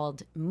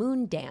called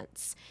Moon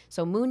Dance.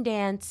 So Moon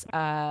Dance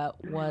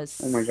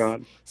was... Oh my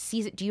God.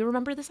 Do you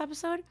remember this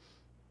episode?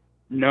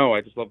 No,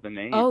 I just love the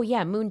name. Oh,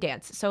 yeah, Moon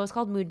Dance. So it's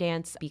called Moon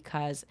Dance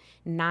because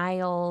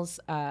Niles,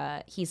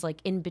 he's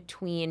like in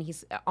between.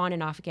 He's on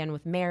and off again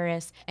with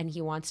Maris, and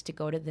he wants to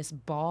go to this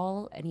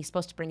ball, and he's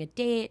supposed to bring a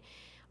date.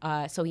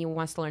 So he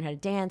wants to learn how to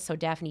dance. So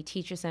Daphne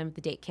teaches him. The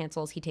date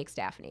cancels. He takes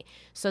Daphne.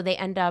 So they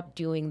end up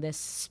doing this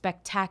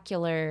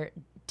spectacular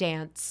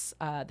dance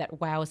that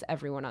wows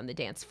everyone on the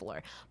dance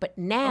floor. But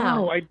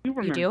now... Oh, I do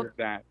remember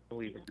that,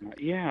 believe it or not.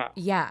 Yeah.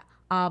 Yeah.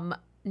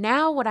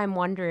 Now what I'm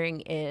wondering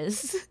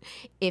is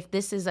if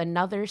this is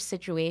another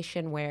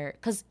situation where,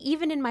 because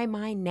even in my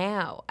mind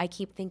now, I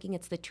keep thinking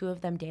it's the two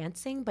of them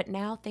dancing, but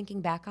now thinking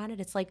back on it,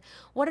 it's like,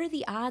 what are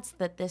the odds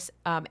that this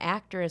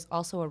actor is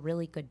also a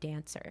really good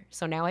dancer?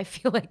 So now I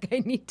feel like I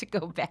need to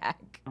go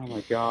back. Oh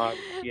my God.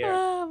 Yeah.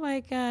 Oh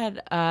my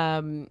God.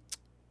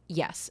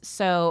 Yes.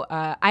 So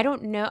I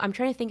don't know. I'm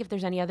trying to think if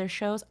there's any other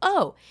shows.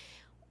 Oh,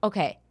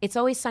 okay, It's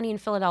Always Sunny in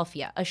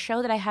Philadelphia, a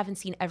show that I haven't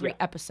seen every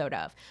episode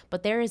of,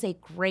 but there is a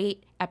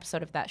great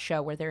episode of that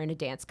show where they're in a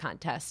dance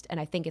contest, and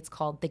I think it's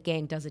called The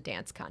Gang Does a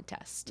Dance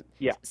Contest.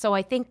 Yeah. So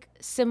I think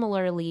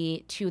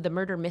similarly to the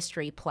murder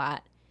mystery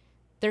plot,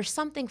 there's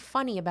something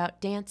funny about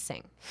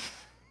dancing.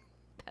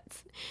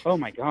 Oh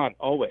my God,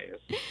 always.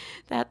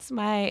 That's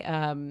my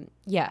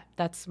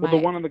that's Well, my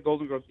the one on the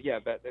Golden Girls,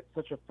 that's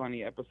such a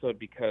funny episode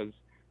because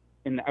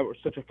or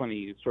such a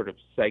funny sort of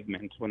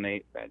segment when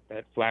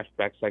that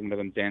flashback segment of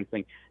them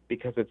dancing,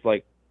 because it's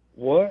like,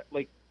 what,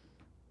 like,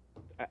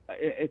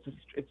 it's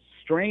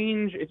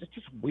strange. It's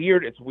just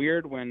weird. It's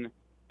weird when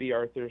B.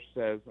 Arthur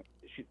says,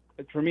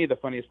 for me, the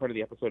funniest part of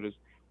the episode is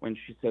when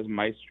she says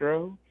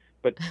maestro,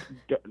 but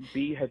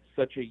B has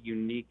such a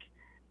unique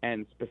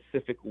and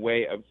specific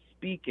way of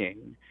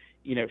speaking.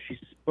 She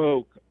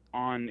spoke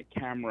on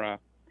camera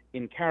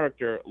in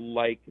character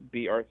like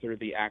B. Arthur,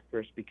 the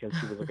actress, because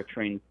she was like a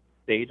trained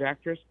stage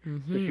actress.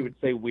 So she would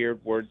say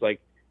weird words like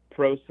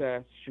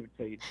process. She would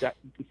say,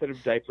 instead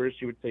of diapers,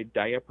 she would say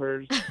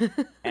diapers.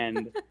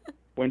 And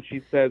when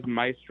she says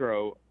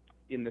maestro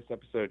in this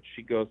episode,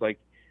 she goes like,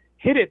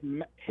 hit it,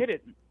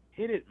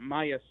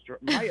 maestro.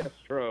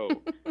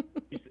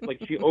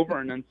 Like, she over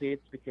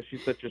enunciates because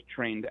she's such a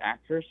trained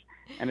actress,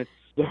 and it's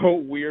so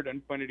weird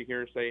and funny to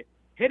hear her say,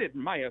 hit it,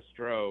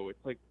 maestro.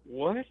 It's like,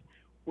 what?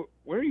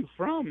 Where are you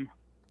from?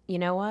 You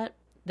know what?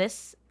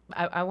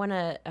 I want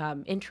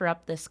to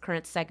interrupt this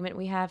current segment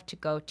we have to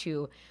go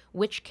to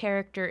which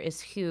character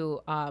is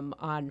who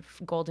on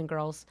Golden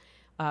Girls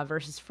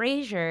versus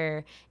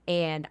Frasier.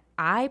 And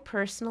I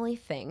personally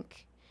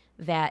think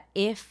that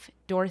if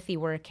Dorothy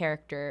were a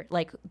character,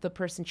 like the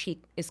person she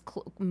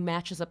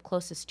matches up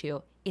closest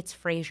to, it's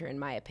Frasier, in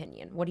my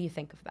opinion. What do you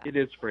think of that? It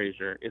is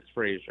Frasier. It's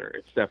Frasier.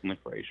 It's definitely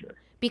Frasier.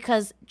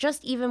 Because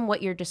just even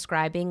what you're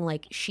describing,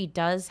 like, she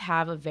does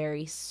have a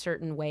very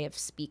certain way of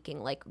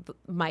speaking, like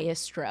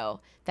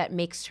maestro, that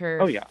makes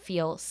her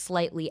feel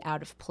slightly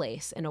out of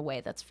place in a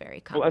way that's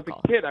very comical. Well,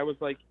 as a kid, I was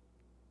like,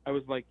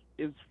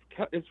 is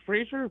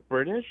Frasier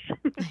British?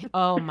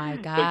 Oh my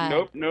God.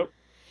 Like, nope.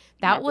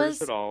 That not was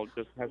British at all.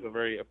 Just has a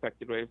very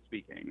affected way of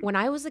speaking. When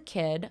I was a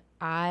kid,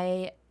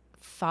 I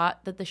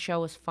thought that the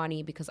show was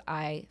funny because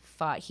I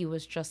thought he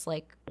was just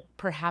like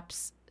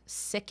perhaps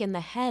sick in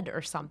the head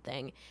or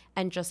something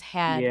and just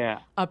had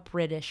a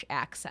British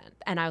accent.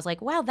 And I was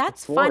like, wow,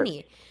 that's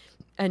funny.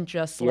 And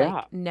just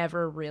like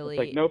never really.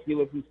 It's like, nope, he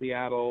lives in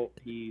Seattle.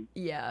 He's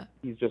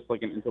just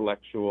like an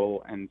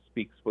intellectual and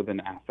speaks with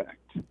an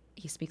affect.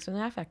 He speaks with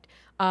an affect.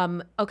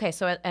 Okay,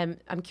 so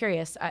I'm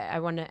curious. I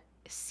want to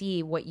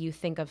see what you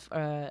think of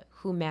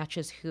who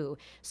matches who.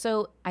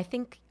 So I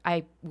think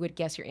I would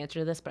guess your answer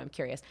to this, but I'm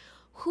curious.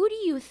 Who do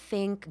you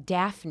think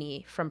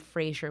Daphne from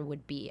Frasier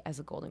would be as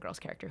a Golden Girls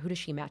character? Who does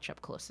she match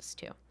up closest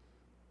to?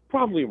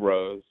 Probably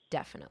Rose.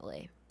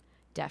 Definitely.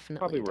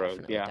 Probably Rose,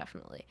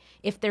 definitely.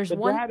 If there's the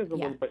one, dad is a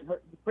little bit.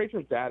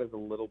 Frasier's dad is a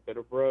little bit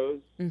of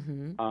Rose.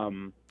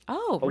 Mm-hmm.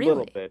 A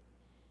little bit.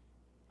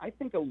 I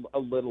think a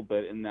little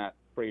bit in that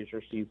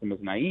Frasier sees him as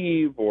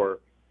naive or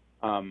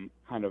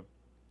kind of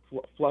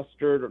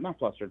flustered, or not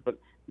flustered, but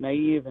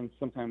naive and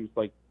sometimes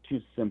like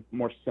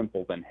more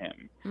simple than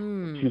him.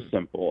 Too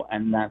simple,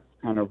 and that's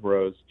kind of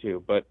Rose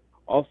too. But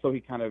also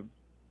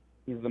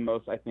he's the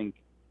most, I think,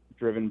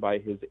 driven by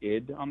his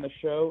id on the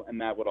show, and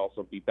that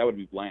would be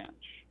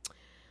Blanche.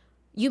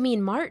 You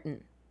mean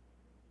Martin?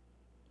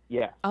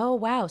 Yeah. Oh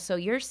wow! So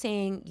you're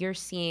saying you're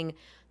seeing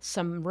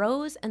some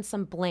Rose and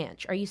some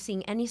Blanche. Are you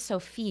seeing any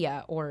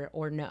Sophia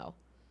or no?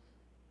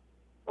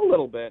 A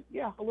little bit,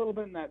 yeah, a little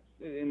bit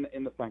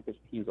in the fact that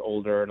he's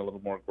older and a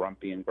little more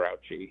grumpy and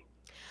grouchy.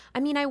 I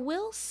mean, I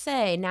will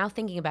say, now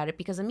thinking about it,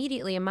 because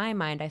immediately in my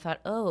mind I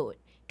thought, oh,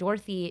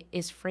 Dorothy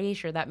is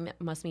Frasier,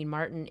 that must mean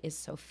Martin is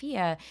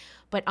Sophia.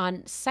 But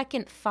on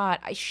second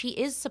thought, she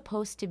is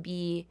supposed to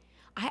be.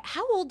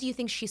 How old do you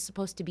think she's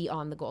supposed to be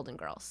on the Golden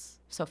Girls,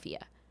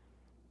 Sophia?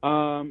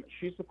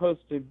 She's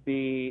supposed to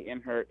be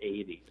in her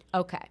 80s.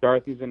 Okay.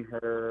 Dorothy's in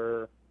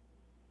her.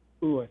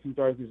 I think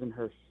Dorothy's in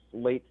her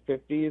late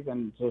 50s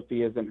and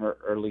Sophia's in her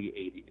early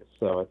 80s.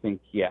 So I think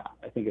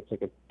it's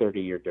like a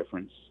 30-year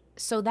difference.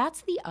 So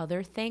that's the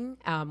other thing,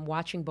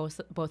 watching both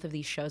of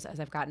these shows as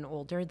I've gotten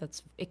older,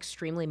 that's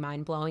extremely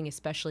mind-blowing,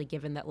 especially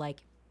given that, like,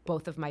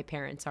 both of my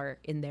parents are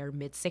in their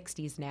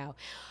mid-60s now.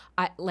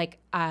 I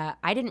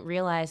didn't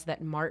realize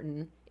that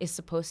Martin is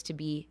supposed to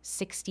be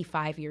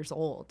 65 years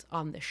old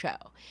on the show.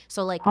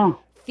 So, like,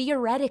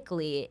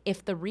 theoretically,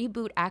 if the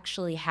reboot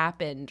actually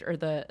happened, or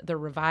the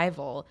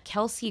revival,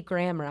 Kelsey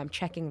Grammer, I'm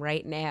checking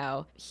right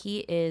now, he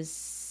is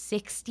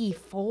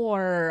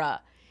 64.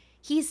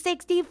 He's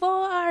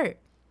 64!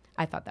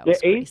 I thought that was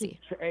crazy.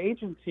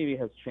 Age in TV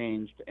has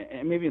changed,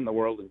 and maybe in the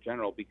world in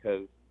general,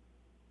 because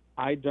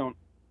I don't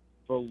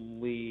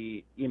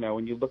believe,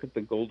 when you look at the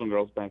Golden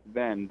Girls back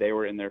then, they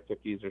were in their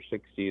 50s or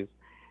 60s,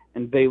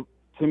 and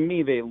to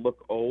me, they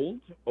look old,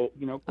 quote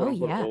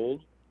unquote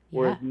old,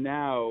 whereas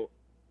now,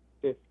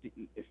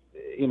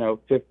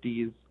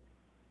 50s,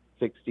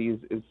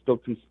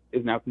 60s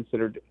is now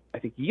considered, I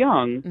think,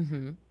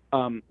 young,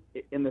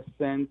 in the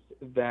sense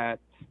that,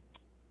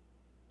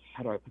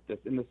 how do I put this?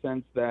 In the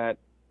sense that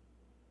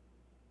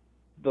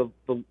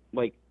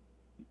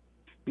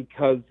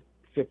because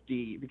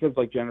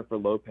like Jennifer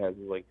Lopez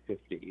is like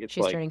 50.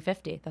 She's turning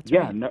 50. That's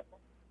right.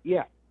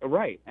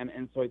 Right.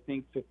 And so I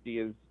think 50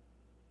 is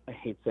I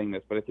hate saying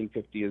this, but I think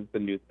 50 is the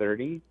new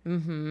 30.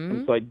 Mm-hmm.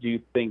 And so I do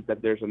think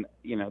that there's an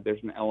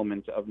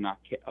element of not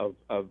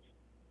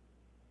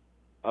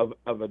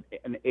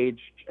an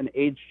age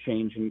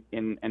change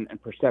in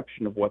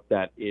perception of what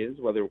that is,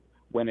 whether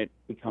when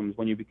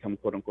you become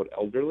quote unquote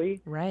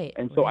elderly. Right.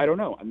 And so right. I don't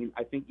know. I mean,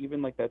 I think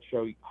even like that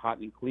show Hot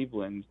in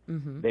Cleveland,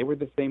 Mm-hmm. they were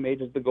the same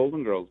age as the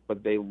Golden Girls,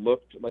 but they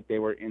looked like they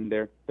were in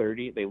their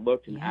 30s. They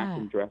looked and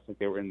acted and dressed like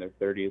they were in their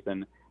 30s,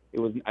 and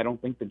I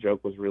don't think the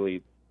joke was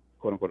really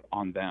quote unquote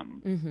on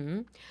them.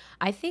 Mm-hmm.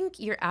 I think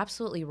you're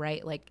absolutely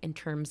right, like in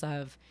terms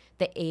of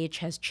the age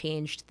has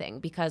changed thing,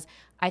 because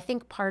I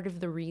think part of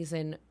the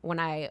reason when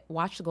I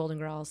watched the Golden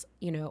Girls,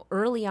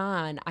 early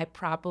on, I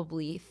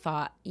probably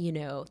thought,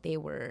 they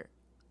were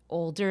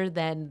older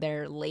than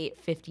their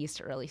late 50s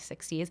to early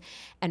 60s.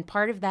 And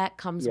part of that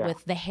comes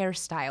with the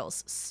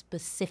hairstyles,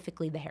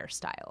 specifically the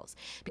hairstyles.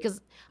 Because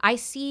I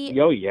see,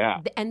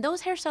 and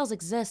those hairstyles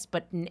exist,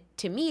 but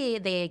to me,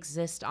 they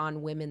exist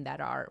on women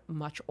that are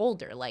much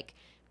older, like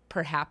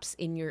perhaps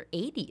in your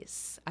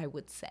 80s, I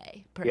would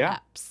say,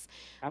 perhaps.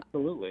 Yeah,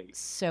 absolutely.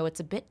 So it's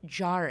a bit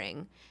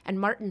jarring. And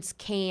Martin's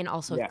cane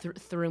also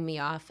threw me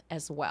off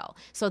as well.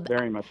 So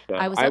very much so.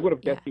 I would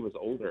have guessed he was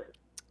older.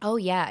 Oh,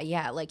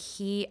 yeah. Like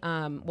he,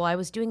 I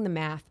was doing the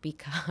math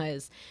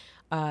because,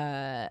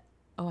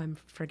 I'm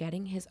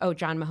forgetting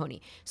John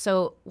Mahoney.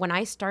 So when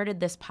I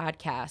started this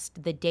podcast,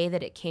 the day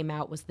that it came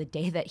out was the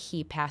day that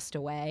he passed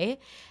away.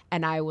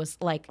 And I was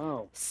like,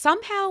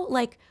 somehow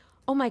like,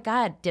 oh my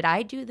God, did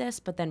I do this?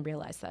 But then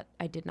realized that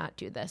I did not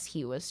do this.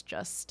 He was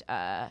just,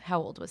 how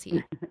old was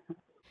he?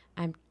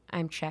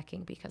 I'm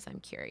checking because I'm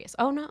curious.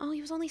 Oh, no,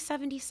 he was only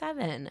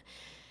 77.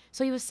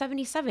 So he was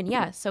 77,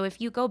 yeah. So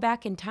if you go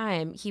back in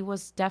time, he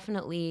was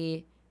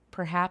definitely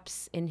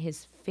perhaps in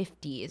his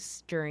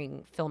 50s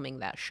during filming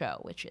that show,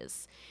 which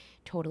is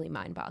totally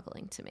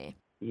mind-boggling to me.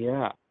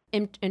 Yeah.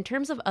 In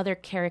terms of other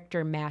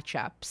character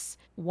matchups,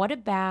 what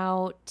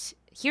about,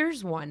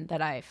 here's one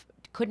that I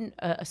couldn't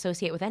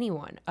associate with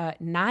anyone.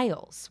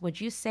 Niles, would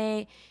you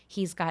say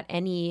he's got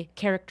any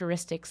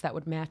characteristics that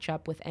would match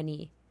up with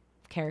any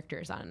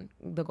characters on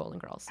The Golden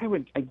Girls?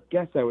 I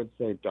guess I would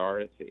say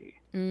Dorothy.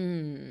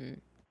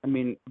 I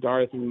mean,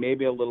 Dorothy,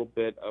 maybe a little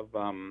bit of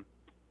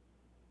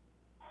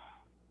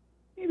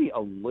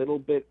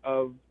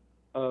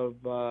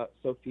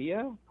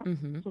Sophia.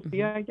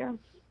 Sophia, I guess.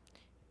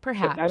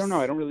 Perhaps. But I don't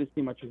know. I don't really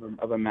see much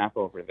of a map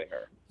over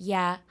there.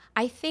 Yeah,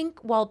 I think,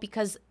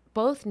 because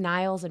both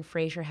Niles and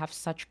Frasier have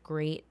such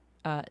great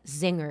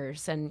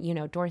zingers, and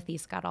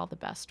Dorothy's got all the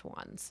best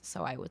ones.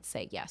 So I would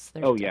say yes.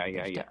 There's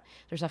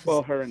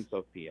definitely her and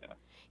Sophia.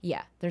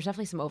 Yeah, there's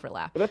definitely some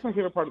overlap. But that's my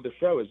favorite part of the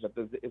show is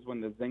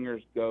when the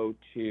zingers go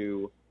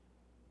to.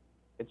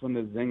 It's when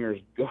the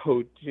zingers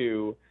go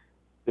to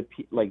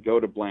go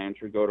to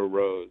Blanche or go to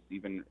Rose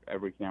even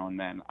every now and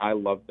then. I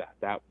love that.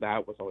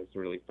 That was always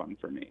really fun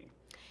for me.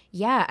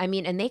 Yeah, I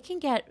mean, and they can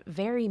get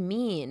very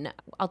mean.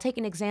 I'll take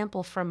an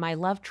example from my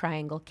love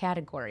triangle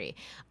category.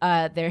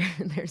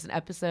 There's an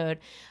episode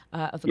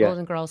of The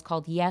Golden Girls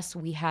called "Yes,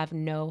 We Have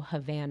No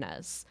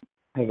Havanas."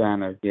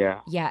 Havana, yeah.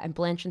 Yeah, and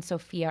Blanche and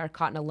Sophia are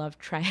caught in a love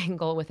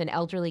triangle with an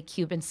elderly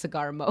Cuban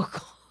cigar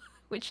mogul,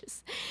 which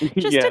is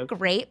just a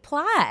great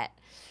plot.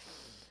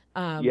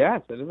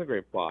 Yes, it is a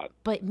great plot.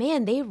 But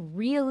man, they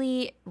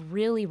really,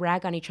 really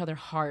rag on each other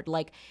hard.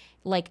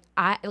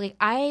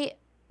 I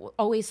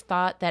always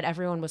thought that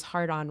everyone was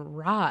hard on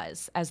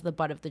Roz as the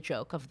butt of the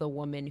joke of the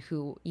woman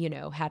who,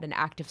 had an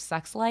active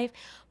sex life,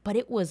 but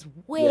it was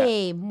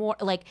way more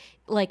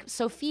like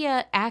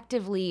Sophia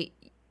actively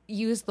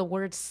used the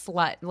word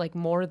slut like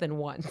more than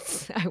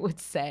once, I would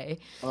say.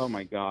 Oh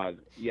my God.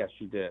 Yes,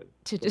 she did.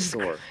 To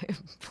describe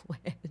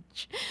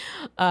Blanche.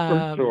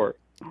 For sure.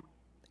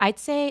 I'd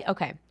say,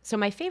 okay, so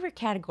my favorite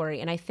category,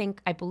 and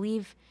I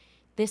believe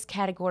this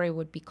category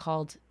would be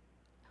called,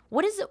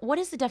 what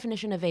is the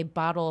definition of a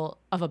bottle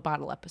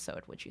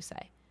episode, would you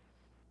say?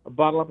 A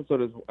bottle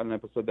episode is an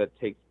episode that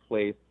takes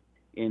place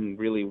in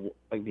really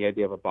like the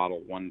idea of a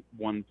bottle,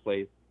 one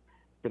place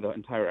for the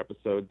entire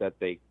episode that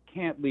they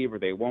can't leave or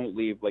they won't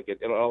leave. Like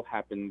it all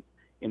happens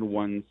in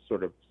one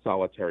sort of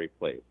solitary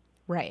place.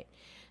 Right.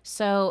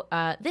 So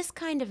this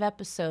kind of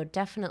episode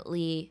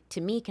definitely,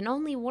 to me, can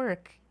only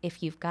work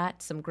if you've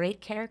got some great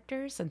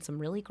characters and some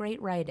really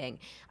great writing.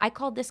 I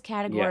called this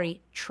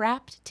category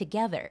Trapped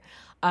Together.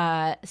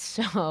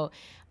 Flu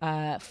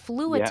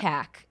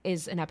Attack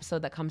is an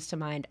episode that comes to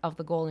mind of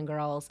The Golden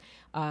Girls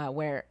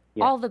where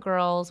all the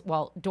girls,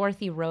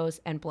 Dorothy, Rose,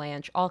 and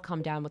Blanche all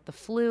come down with the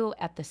flu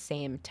at the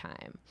same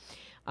time.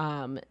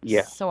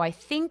 So I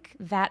think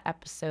that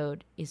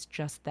episode is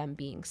just them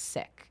being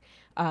sick.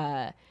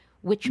 I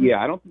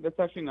don't think that's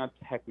actually not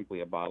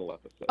technically a bottle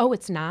episode. Oh,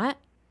 it's not?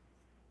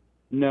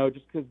 No,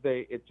 just because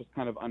it just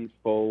kind of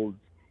unfolds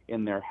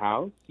in their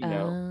house, you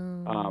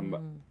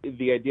know.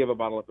 The idea of a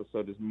bottle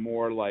episode is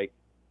more like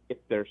if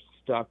they're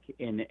stuck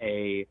in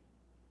a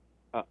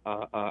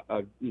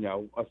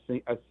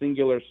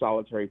singular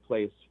solitary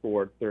place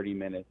for 30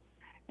 minutes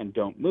and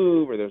don't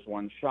move, or there's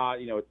one shot,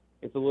 you know,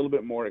 it's a little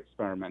bit more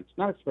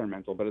not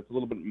experimental, but it's a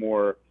little bit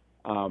more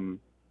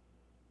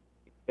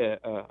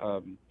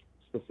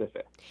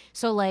specific.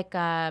 So like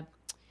the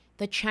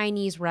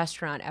Chinese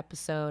restaurant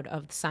episode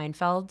of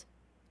Seinfeld,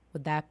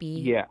 would that be?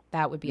 Yeah.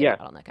 That would be a Yes.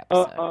 bottleneck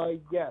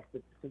episode. Yes,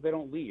 because they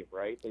don't leave,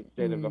 right? They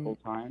stay there the whole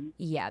time.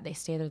 Yeah, they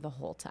stay there the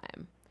whole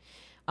time.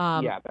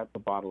 Yeah, that's a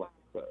bottle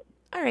episode.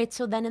 All right,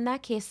 so then in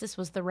that case, this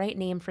was the right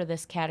name for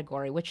this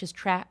category, which is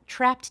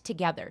trapped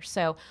together.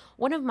 So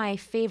one of my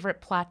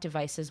favorite plot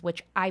devices,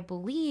 which I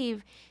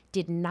believe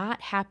did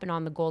not happen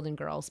on The Golden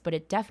Girls, but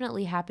it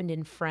definitely happened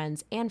in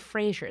Friends and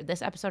Frasier.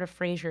 This episode of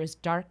Frasier is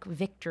Dark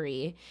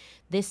Victory.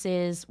 This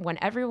is when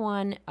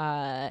everyone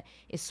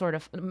is sort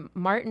of,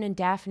 Martin and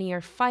Daphne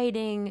are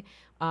fighting.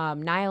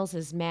 Niles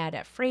is mad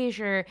at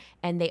Frasier,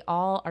 and they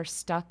all are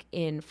stuck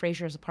in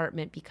Frasier's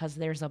apartment because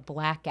there's a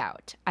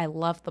blackout. I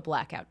love the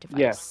blackout device.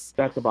 Yes,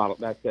 that's a bottle.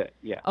 That's it.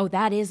 Yeah. Oh,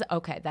 that is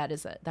okay. That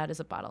is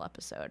a bottle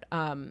episode.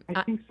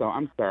 I think so.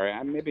 I'm sorry.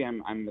 Maybe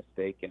I'm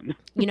mistaken.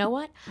 You know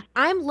what?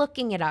 I'm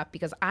looking it up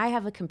because I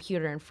have a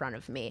computer in front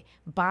of me.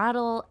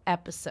 Bottle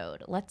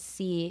episode. Let's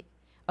see.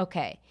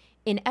 Okay.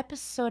 In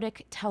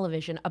episodic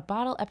television, a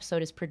bottle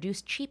episode is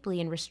produced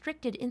cheaply and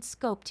restricted in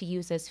scope to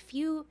use as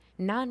few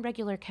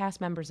non-regular cast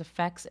members'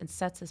 effects and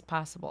sets as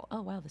possible.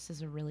 Oh, wow, this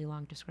is a really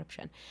long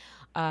description.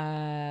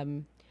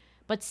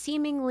 But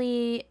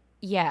seemingly,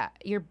 yeah,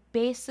 you're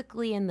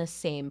basically in the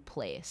same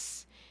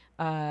place.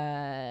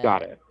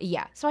 Got it.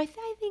 Yeah, so I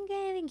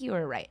think you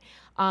were right.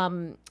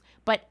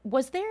 But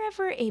was there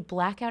ever a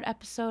blackout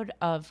episode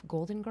of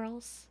Golden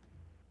Girls?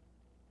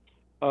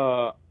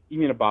 You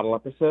mean a bottle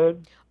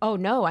episode? Oh,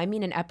 no, I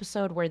mean an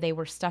episode where they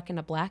were stuck in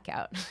a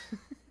blackout.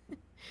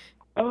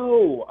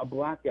 Oh, a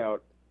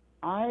blackout.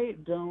 I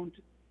don't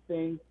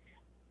think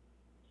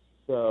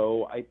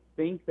so. I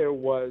think there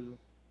was.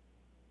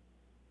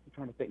 I'm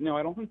trying to think. No,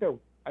 I don't think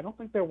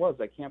there was.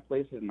 I can't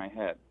place it in my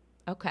head.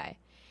 Okay.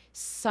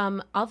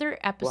 Some other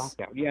episode.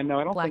 Blackout. Yeah, no,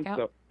 I don't think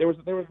so. There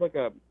was like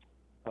a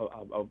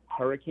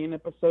hurricane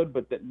episode,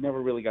 but that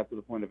never really got to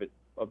the point of it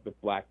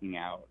blacking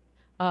out.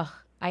 Ugh,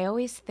 I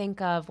always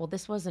think of, well,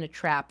 this wasn't a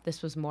trap.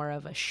 This was more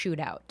of a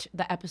shootout.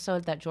 The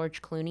episode that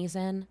George Clooney's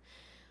in.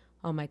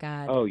 Oh my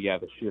God. Oh yeah,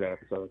 the shootout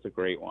episode. That's a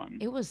great one.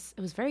 It was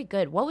very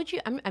good. What would you?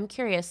 I'm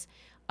curious.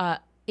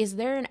 Is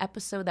there an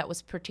episode that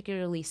was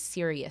particularly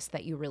serious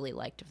that you really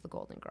liked of The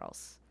Golden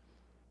Girls?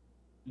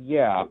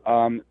 Yeah.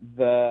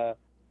 There's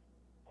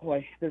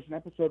an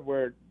episode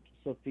where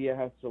Sophia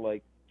has to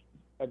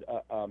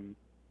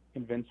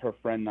convince her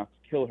friend not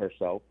to kill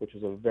herself, which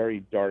is a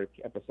very dark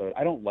episode.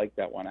 I don't like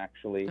that one,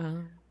 actually.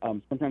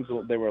 Sometimes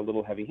they were a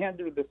little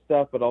heavy-handed with this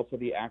stuff, but also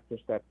the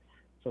actress that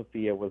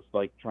Sophia was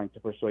trying to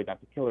persuade not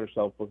to kill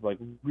herself was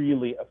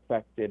really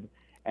affected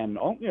and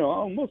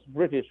almost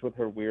British with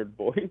her weird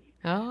voice.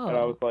 Oh. And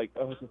I was like,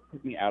 oh, just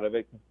took me out of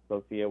it because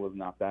Sophia was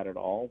not that at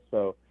all.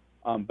 So,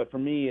 but for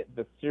me,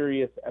 the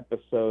serious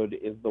episode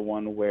is the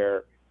one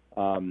where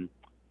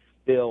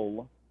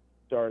Phil,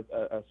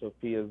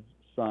 Sophia's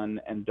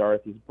son, and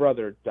Dorothy's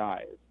brother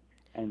dies,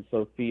 and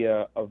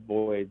Sophia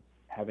avoids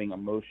having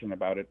emotion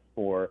about it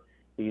for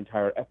the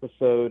entire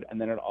episode, and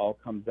then it all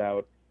comes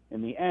out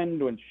in the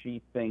end when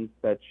she thinks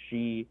that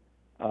she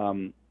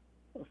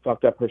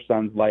fucked up her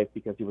son's life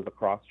because he was a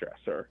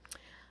cross-dresser.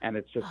 And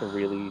it's just a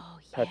really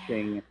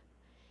touching,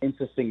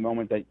 interesting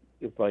moment that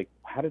is like,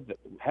 how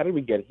did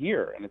we get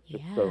here? And it's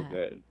just so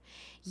good.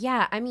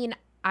 Yeah, I mean,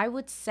 I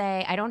would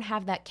say, I don't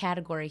have that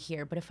category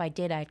here, but if I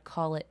did, I'd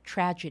call it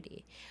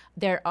tragedy.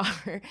 There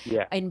are,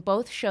 in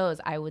both shows,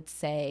 I would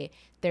say,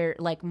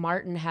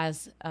 Martin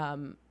has a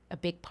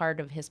big part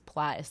of his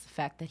plot is the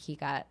fact that he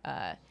got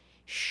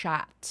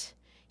shot.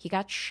 He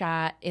got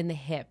shot in the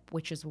hip,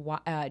 which is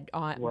while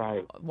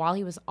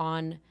he was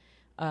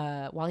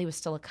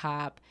still a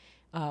cop.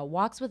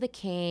 Walks with a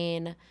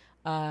cane.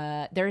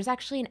 There is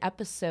actually an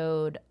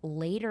episode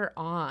later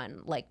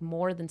on,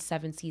 more than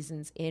 7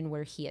 seasons in,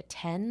 where he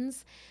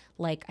attends,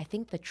 I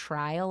think the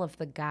trial of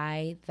the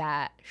guy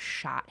that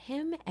shot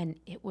him, and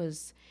it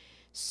was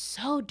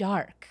so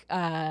dark.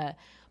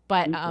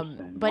 But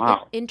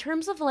wow. in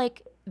terms of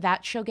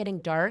that show getting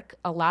dark,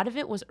 a lot of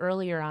it was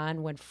earlier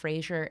on when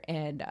Frasier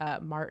and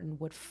Martin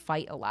would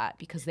fight a lot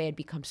because they had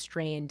become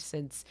strained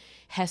since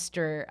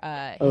Hester,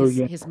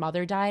 his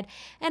mother, died.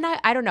 And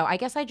I don't know. I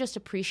guess I just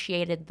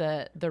appreciated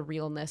the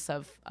realness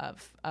of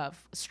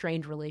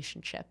strained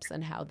relationships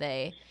and how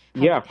they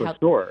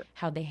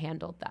how they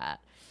handled that.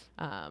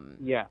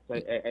 Yes,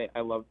 I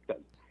love that.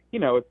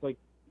 It's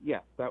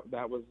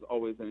that was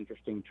always an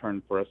interesting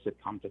turn for a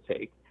sitcom to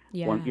take.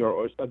 Yeah.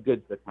 Or a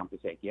good sitcom to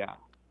take. Yeah.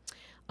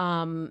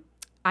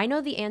 I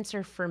know the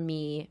answer for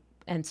me,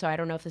 and so I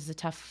don't know if this is a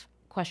tough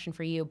question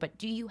for you, but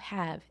do you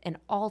have an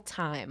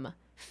all-time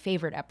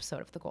favorite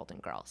episode of The Golden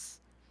Girls?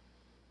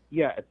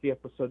 Yeah, it's the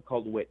episode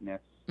called Witness,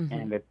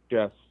 and it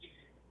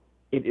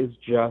is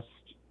just,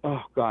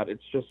 oh God,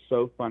 it's just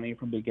so funny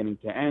from beginning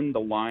to end.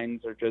 The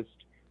lines are just,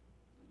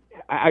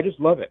 I just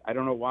love it. I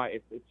don't know why.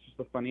 It's just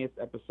the funniest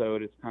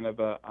episode. It's kind of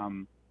a,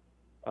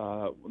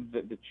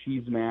 the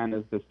cheese man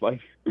is this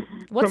What's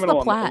criminal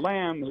the plot? on the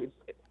lam.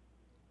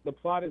 The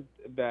plot is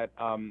that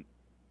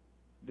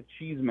the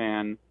cheese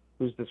man,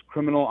 who's this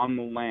criminal on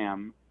the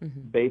lam,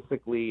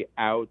 basically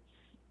outs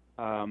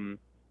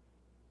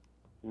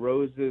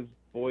Rose's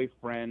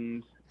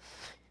boyfriend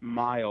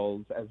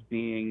Miles as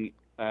being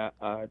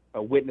a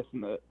witness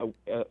in the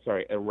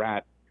a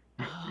rat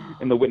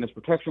in the witness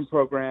protection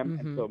program,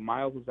 and so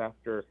Miles is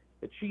after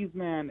the cheese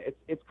man.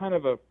 It's kind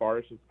of a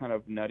farce. It's kind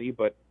of nutty,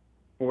 but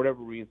for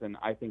whatever reason,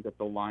 I think that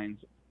the lines,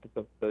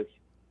 that the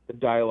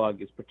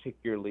dialogue is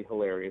particularly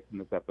hilarious in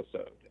this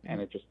episode,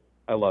 and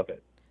I love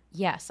it.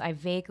 Yes, I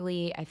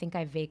think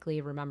I vaguely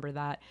remember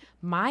that.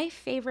 My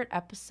favorite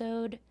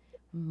episode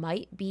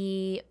might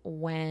be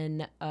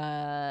when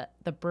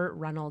the Burt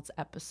Reynolds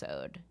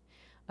episode.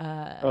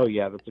 Oh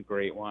yeah, that's a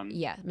great one.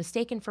 Yeah,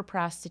 mistaken for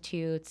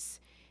prostitutes,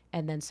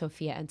 and then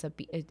Sophia ends up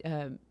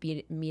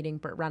meeting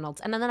Burt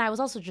Reynolds. And then I was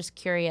also just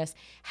curious,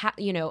 how,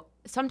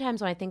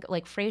 sometimes when I think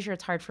like Frasier,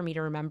 it's hard for me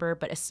to remember,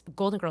 but as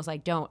Golden Girls, I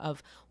don't,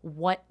 of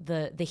what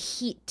the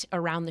heat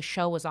around the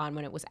show was on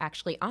when it was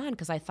actually on,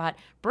 because I thought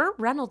Burt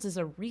Reynolds is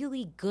a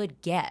really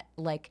good get.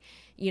 Like,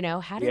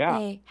 how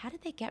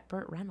did they get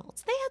Burt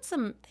Reynolds? They had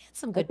some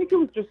good. I think it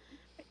was just,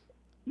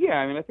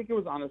 I think it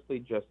was honestly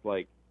just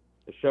like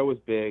the show was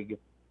big,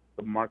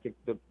 the market,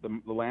 the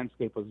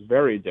landscape was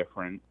very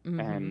different,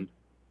 and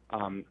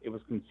it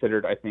was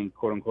considered, I think,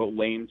 quote unquote,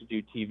 lame to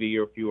do TV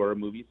or if you were a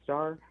movie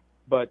star.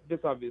 But this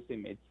obviously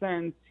made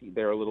sense.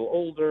 They're a little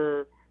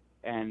older,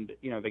 and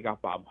they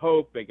got Bob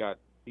Hope, they got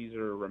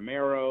Cesar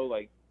Romero.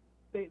 Like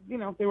they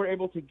were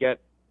able to get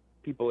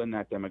people in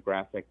that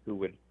demographic who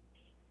would,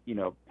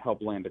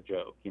 help land a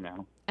joke.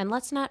 And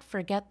let's not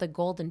forget the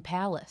Golden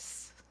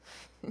Palace.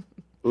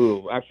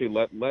 Ooh, actually,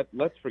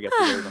 let's forget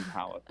the Golden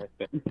Palace. I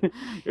think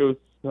it was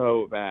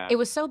so bad. It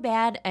was so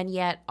bad, and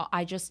yet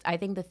I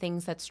think the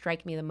things that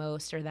strike me the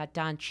most are that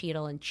Don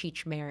Cheadle and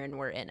Cheech Marin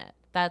were in it.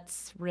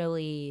 That's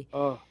really...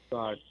 Oh,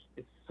 God.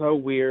 It's so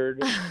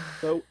weird.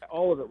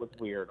 All of it was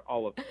weird.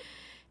 All of it.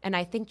 And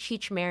I think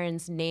Cheech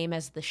Marin's name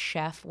as the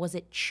chef, was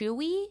it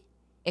Chewy?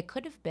 It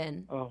could have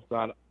been. Oh,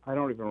 God. I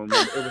don't even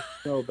remember. It was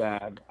so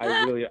bad. I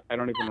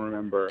don't even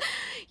remember.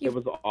 It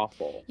was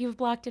awful. You've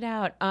blocked it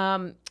out.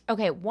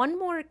 Okay, one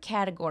more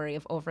category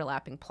of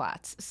overlapping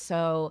plots.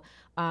 So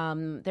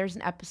there's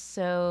an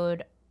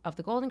episode of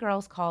The Golden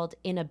Girls called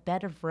In a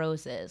Bed of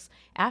Roses.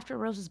 After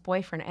Rose's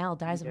boyfriend Al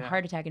dies of a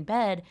heart attack in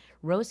bed,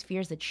 Rose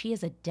fears that she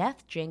is a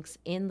death jinx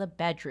in the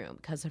bedroom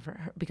because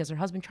her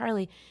husband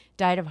Charlie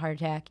died of a heart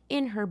attack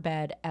in her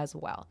bed as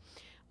well.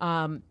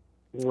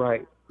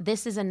 Right.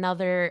 This is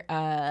another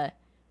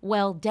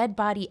dead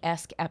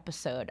body-esque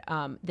episode.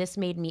 This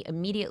made me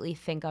immediately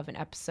think of an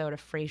episode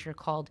of Frasier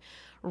called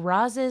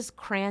Roz's,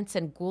 Krantz,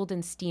 and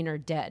Guldenstein Are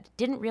Dead.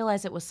 Didn't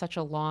realize it was such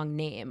a long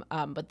name,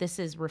 but this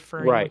is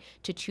referring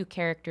to two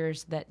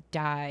characters that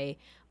die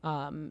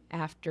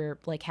after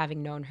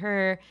having known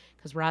her,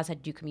 because Roz had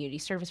to do community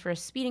service for a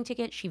speeding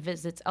ticket. She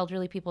visits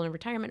elderly people in a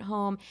retirement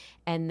home,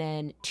 and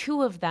then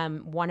two of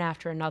them, one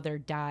after another,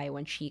 die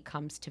when she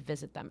comes to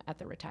visit them at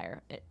the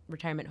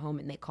retirement home,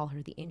 and they call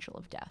her the Angel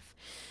of Death.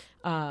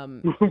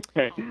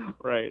 Okay,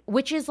 right.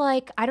 Which is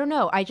I don't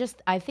know.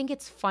 I think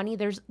it's funny.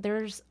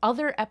 There's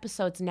other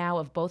episodes now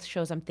of both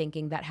shows I'm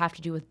thinking that have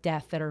to do with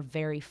death that are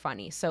very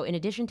funny. So in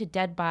addition to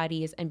dead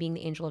bodies and being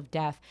the Angel of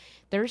Death,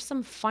 there's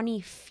some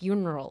funny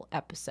funeral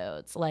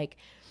episodes.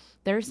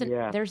 There's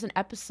an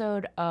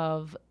episode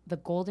of The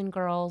Golden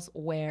Girls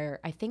where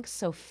I think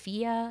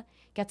Sophia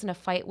gets in a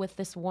fight with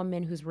this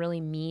woman who's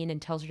really mean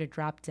and tells her to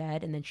drop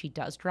dead, and then she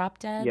does drop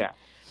dead. Yeah.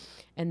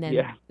 And then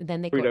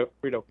they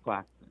Frito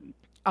Claxton.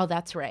 Oh,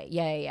 that's right.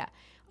 Yeah.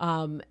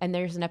 And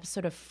there's an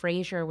episode of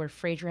Frasier where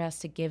Frasier has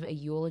to give a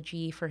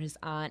eulogy for his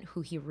aunt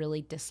who he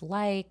really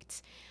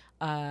disliked.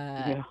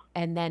 And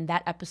then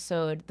that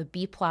episode, the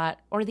B plot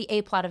or the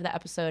A plot of the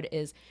episode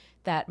is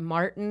that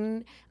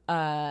Martin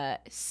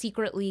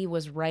secretly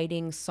was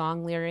writing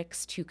song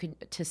lyrics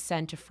to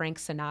send to Frank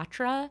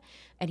Sinatra,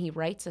 and he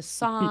writes a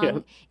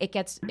song. It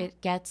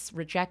gets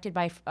rejected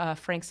by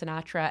Frank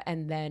Sinatra,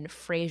 and then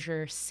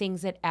Frasier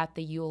sings it at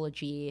the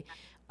eulogy,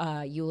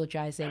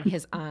 eulogizing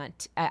his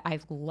aunt.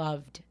 I've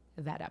loved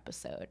that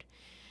episode.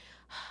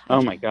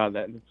 Oh my God,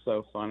 that is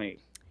so funny.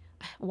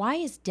 Why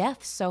is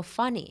death so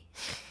funny?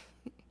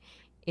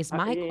 Is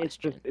my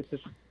question.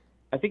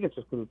 I think it's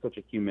just because it's such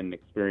a human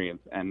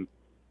experience, and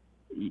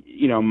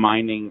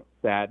mining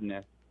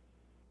sadness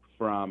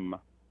from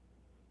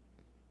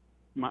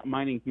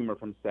mining humor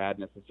from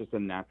sadness is just a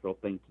natural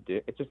thing to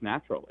do. It's just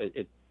natural.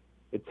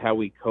 It's how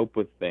we cope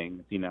with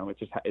things.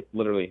 It's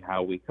literally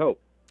how we cope.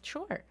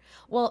 Sure.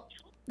 Well,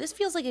 this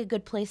feels like a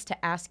good place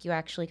to ask you,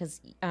 actually,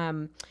 because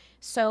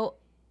so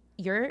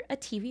you're a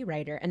TV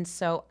writer, and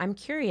so I'm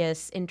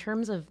curious, in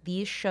terms of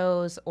these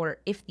shows, or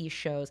if these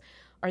shows,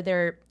 are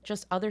there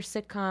just other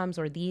sitcoms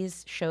or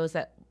these shows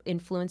that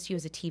influenced you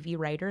as a TV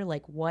writer?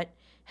 What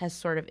has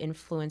sort of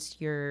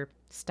influenced your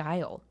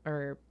style,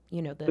 or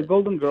the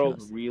Golden Girls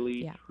shows?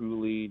 Really,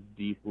 truly,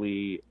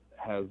 deeply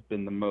has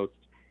been the most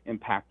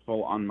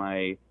impactful on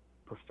my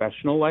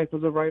professional life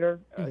as a writer.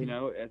 As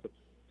a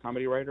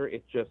comedy writer,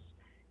 it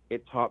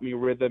taught me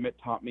rhythm. It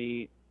taught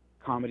me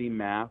comedy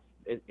math.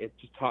 It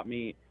just taught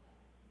me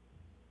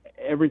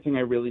everything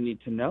I really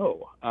need to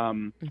know.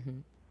 Mm-hmm.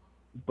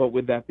 But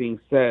with that being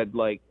said,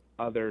 like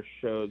other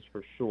shows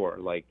for sure,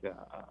 like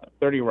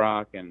 30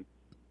 Rock and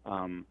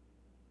um,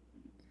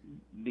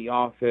 The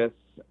Office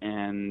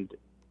and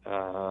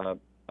Arrested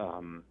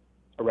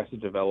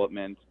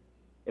Development,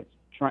 it's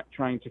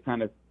trying to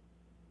kind of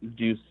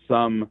do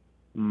some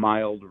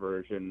mild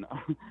version,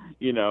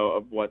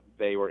 of what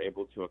they were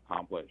able to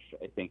accomplish.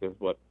 I think is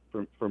what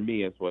for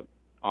me is what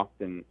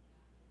often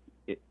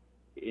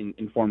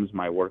informs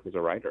my work as a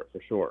writer,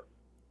 for sure.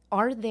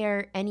 Are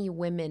there any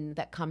women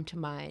that come to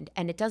mind?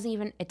 And it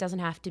doesn't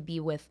have to be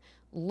with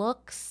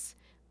looks,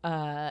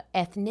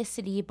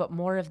 ethnicity, but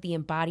more of the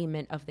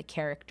embodiment of the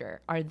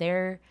character. Are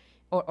there,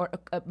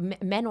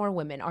 men or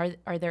women,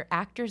 are there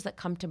actors that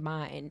come to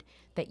mind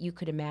that you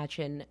could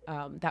imagine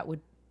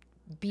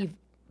be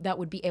that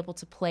would be able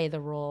to play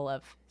the role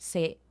of,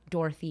 say,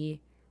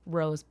 Dorothy,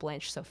 Rose,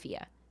 Blanche,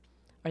 Sophia?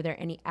 Are there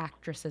any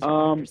actresses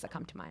or actors that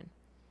come to mind?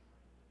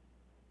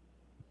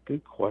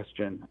 Good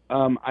question.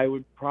 I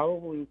would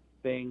probably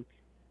think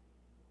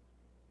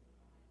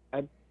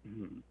I,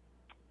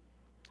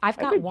 I've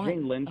I got think one.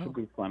 Jane Lynch would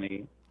be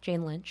funny.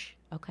 Jane Lynch.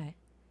 Okay.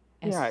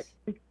 Yeah, I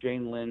think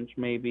Jane Lynch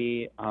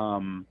maybe.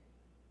 And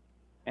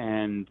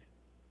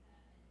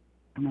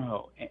I don't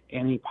know,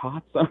 Annie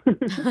Potts.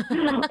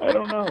 I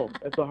don't know.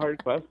 That's a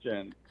hard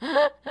question.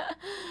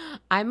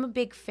 I'm a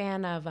big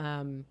fan of.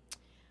 I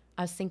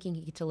was thinking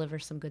he could deliver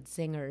some good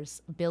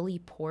singers. Billy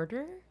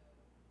Porter.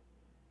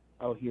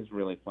 Oh, he's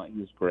really fun.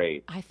 He's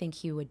great. I think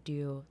he would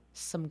do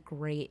some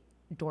great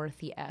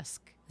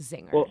Dorothy-esque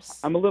zingers. Well,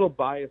 I'm a little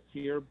biased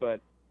here,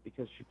 but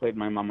because she played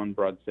my mom on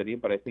Broad City,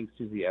 but I think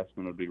Susie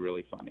Essman would be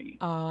really funny.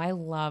 Oh, I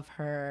love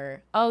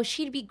her. Oh,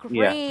 she'd be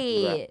Yeah,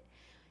 great.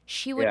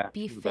 She would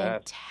be she's the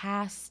best.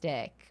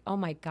 fantastic. Oh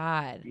my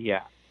God.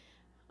 Yeah,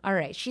 All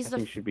right, I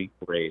think she'd be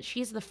great.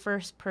 she's the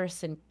first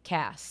person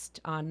cast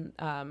on.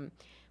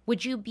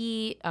 Would you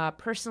be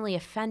personally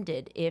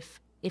offended if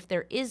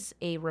there is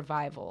a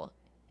revival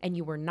and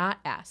you were not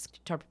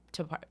asked to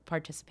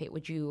participate?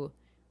 Would you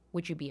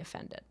be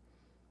offended?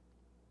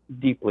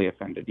 Deeply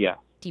offended, yeah.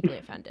 Deeply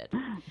offended.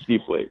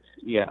 Deeply,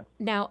 yeah.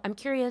 Now, I'm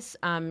curious,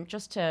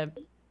 just to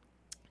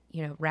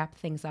wrap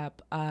things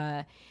up.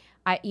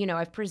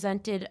 I've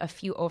presented a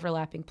few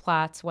overlapping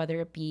plots,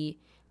 whether it be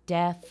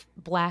death,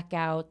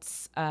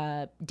 blackouts,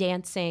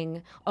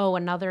 dancing. Oh,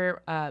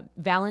 another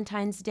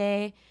Valentine's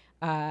Day.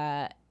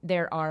 Oh,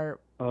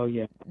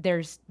 yeah.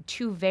 There's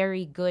two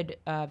very good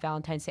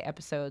Valentine's Day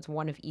episodes,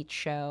 one of each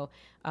show.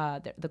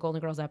 The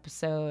Golden Girls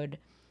episode.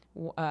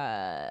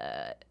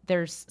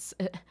 There's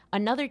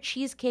another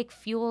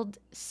cheesecake-fueled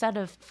set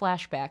of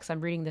flashbacks.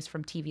 I'm reading this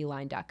from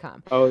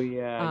TVLine.com. Oh,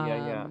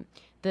 yeah.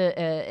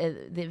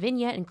 The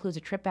vignette includes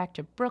a trip back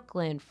to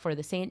Brooklyn for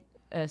the St.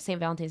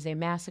 Valentine's Day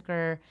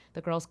massacre.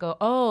 The girls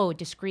go,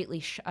 discreetly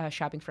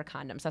shopping for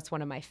condoms. That's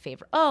one of my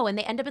favorite. Oh, and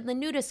they end up in the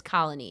nudist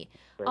colony.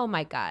 Right. Oh,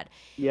 my God.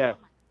 Yeah.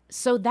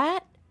 So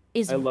that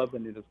is... I love the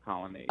nudist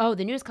colony. Oh,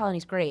 the nudist colony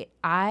is great.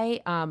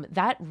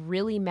 That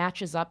really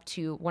matches up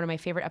to one of my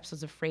favorite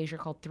episodes of Frasier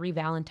called 3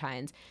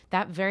 Valentines.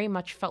 That very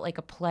much felt like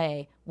a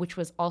play, which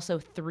was also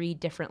 3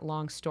 different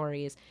long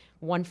stories,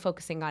 one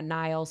focusing on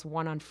Niles,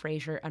 one on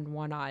Frasier, and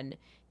one on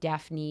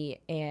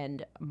Daphne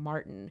and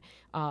Martin.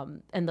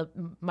 And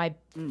my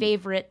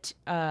favorite,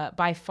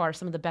 by far,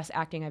 some of the best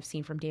acting I've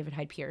seen from David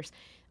Hyde Pierce.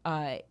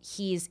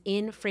 He's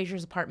in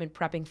Frasier's apartment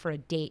prepping for a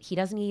date.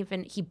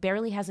 He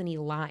barely has any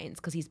lines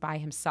because he's by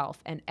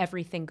himself and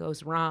everything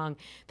goes wrong.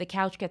 The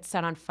couch gets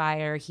set on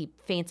fire. He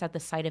faints at the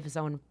sight of his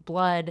own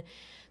blood.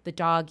 The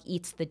dog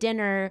eats the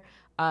dinner.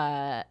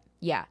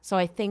 Yeah. So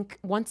I think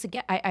once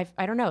again, I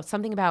don't know,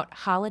 something about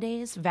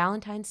holidays,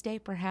 Valentine's Day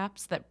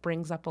perhaps, that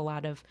brings up a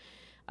lot of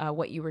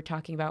what you were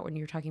talking about when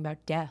you were talking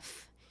about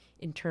death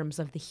in terms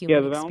of the human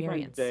experience. Yeah, the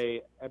Valentine's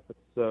Day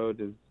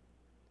episode is...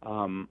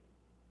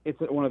 It's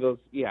one of those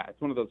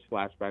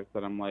flashbacks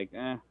that I'm like,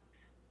 kind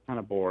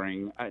of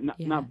boring.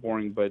 Not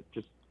boring, but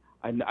just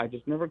I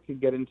just never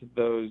could get into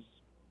those.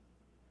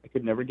 I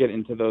could never get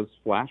into those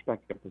flashback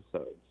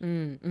episodes.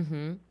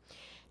 Mm-hmm.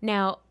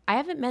 Now, I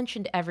haven't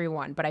mentioned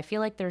everyone, but I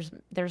feel like there's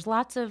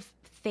lots of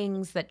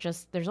things that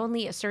there's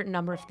only a certain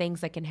number of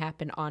things that can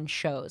happen on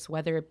shows,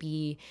 whether it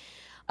be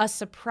a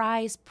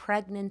surprise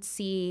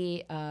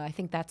pregnancy. I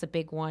think that's a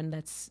big one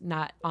that's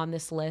not on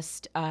this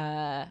list.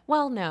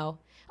 Well, no.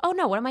 Oh,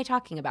 no, what am I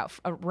talking about?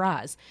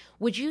 Roz,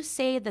 would you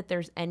say that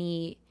there's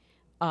any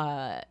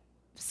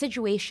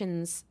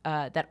situations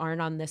that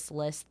aren't on this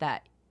list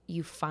that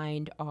you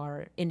find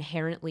are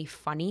inherently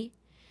funny?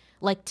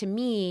 Like, to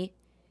me,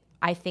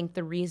 I think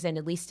the reason,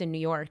 at least in New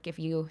York, if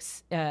you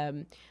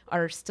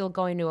are still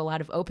going to a lot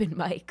of open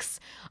mics,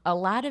 a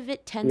lot of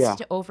it tends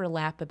to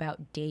overlap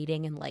about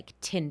dating and like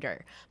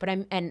Tinder. But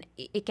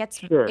it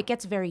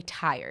gets very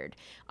tired.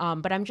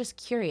 But I'm just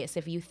curious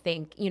if you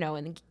think,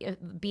 and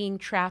being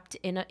trapped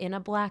in a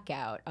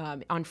blackout,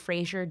 on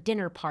Frasier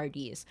dinner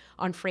parties,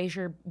 on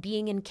Frasier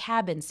being in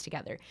cabins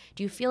together.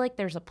 Do you feel like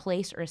there's a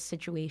place or a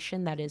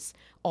situation that is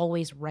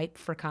always ripe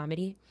for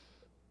comedy?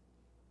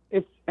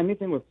 It's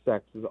anything with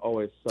sex is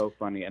always so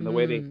funny, and the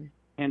way they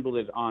handled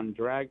it on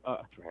Drag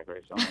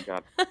Race. Oh my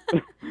God,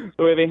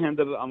 the way they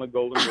handled it on the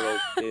Golden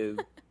Girls is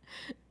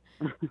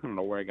I don't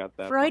know where I got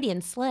that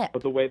Freudian from. slip.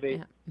 But the way they,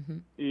 Yeah, mm-hmm.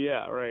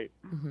 yeah, right.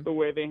 Mm-hmm. The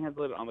way they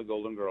handled it on the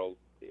Golden Girls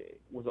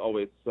was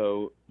always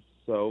so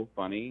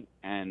funny,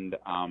 and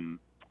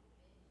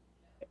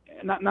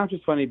not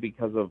just funny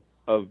because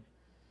of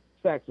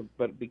sex,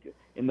 but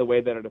in the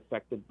way that it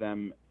affected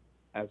them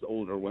as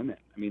older women.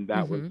 I mean,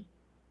 that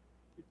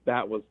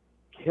was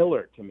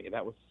killer to me.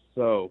 That was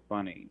so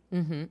funny.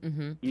 Mm-hmm,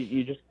 mm-hmm.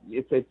 You just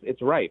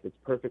it's right. It's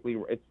perfectly.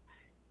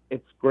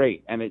 It's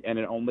great, and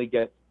it only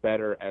gets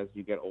better as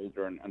you get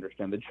older and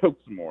understand the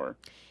jokes more.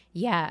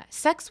 Yeah,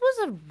 sex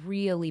was a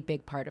really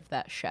big part of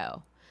that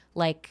show.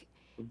 Like,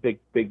 big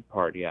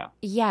part, yeah.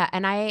 Yeah,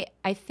 and I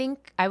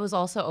think I was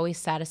also always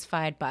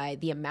satisfied by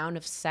the amount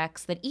of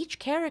sex that each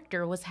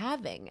character was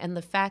having, and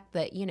the fact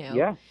that, you know,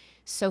 Yeah.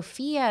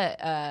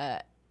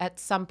 Sophia at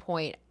some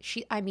point,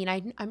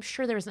 I'm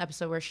sure there was an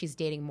episode where she's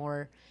dating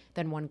more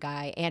than one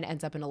guy and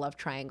ends up in a love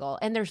triangle.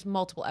 And there's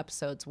multiple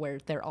episodes where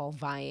they're all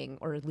vying,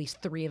 or at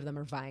least 3 of them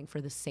are vying for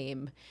the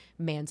same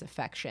man's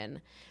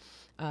affection.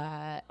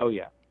 Oh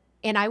yeah.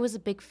 And I was a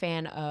big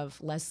fan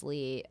of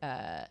Leslie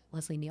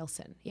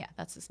Nielsen. Yeah,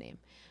 that's his name.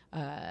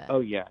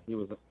 Oh yeah, he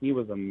was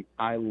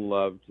I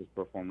loved his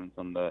performance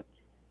in the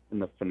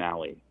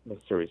finale, the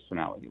series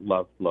finale.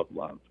 Loved.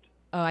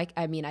 Oh,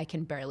 I mean, I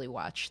can barely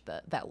watch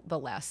the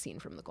last scene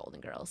from the Golden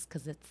Girls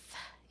because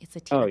it's a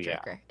tearjerker. Oh,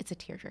 yeah. It's a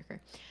tearjerker.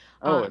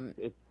 Oh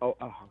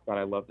God,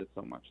 I loved it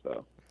so much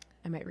though.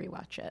 I might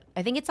rewatch it.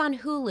 I think it's on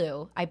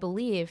Hulu. I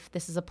believe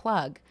this is a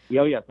plug.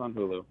 Oh yeah, it's on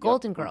Hulu.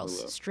 Golden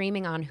Girls,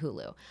 streaming on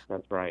Hulu.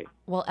 That's right.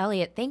 Well,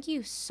 Elliot, thank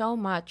you so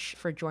much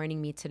for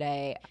joining me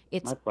today.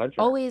 It's my pleasure.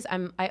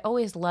 I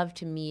always love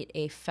to meet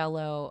a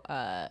fellow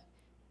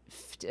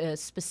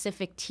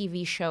specific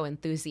TV show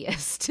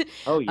enthusiast.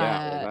 Oh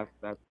yeah,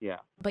 that's yeah.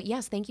 But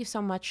yes, thank you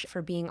so much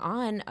for being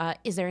on.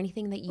 Is there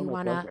anything that you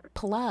want to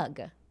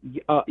plug?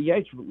 Yeah,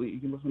 you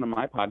can listen to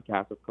my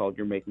podcast. It's called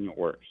You're Making It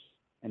Worse.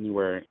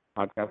 Anywhere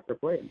podcasts are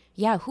played.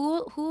 Yeah,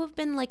 who have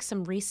been like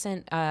some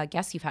recent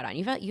guests you've had on?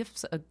 You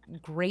have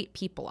great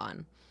people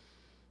on.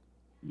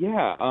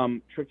 Yeah,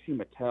 Trixie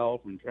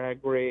Mattel from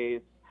Drag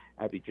Race,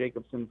 Abby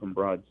Jacobson from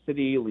Broad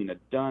City, Lena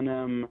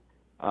Dunham,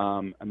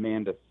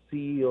 Amanda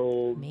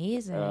Seales.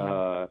 Amazing.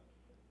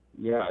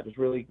 Yeah, just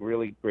really,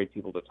 really great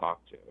people to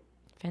talk to.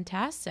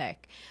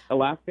 Fantastic.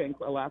 Alaska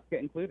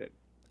included.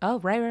 Oh,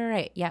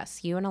 right.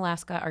 Yes, you and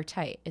Alaska are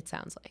tight, it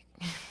sounds like.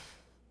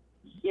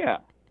 Yeah,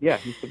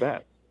 he's the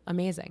best.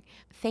 Amazing.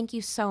 Thank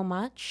you so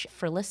much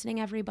for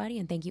listening, everybody,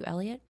 and thank you,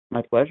 Elliot.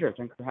 My pleasure.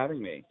 Thanks for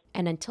having me.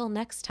 And until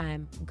next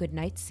time, good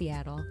night,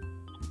 Seattle.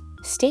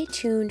 Stay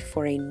tuned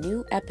for a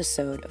new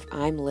episode of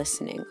I'm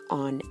Listening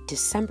on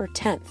December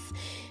 10th.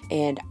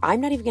 And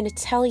I'm not even going to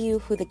tell you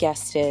who the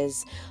guest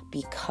is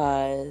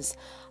because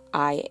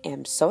I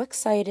am so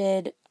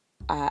excited.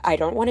 I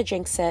don't want to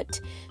jinx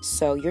it.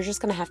 So you're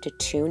just going to have to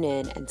tune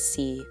in and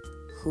see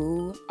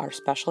who our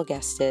special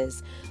guest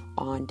is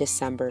on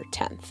December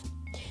 10th.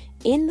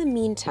 In the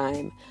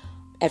meantime,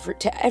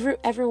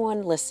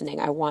 everyone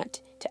listening, I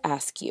want to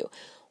ask you,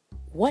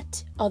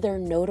 what other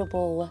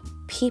notable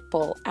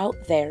people out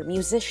there,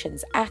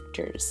 musicians,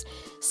 actors,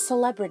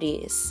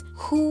 celebrities,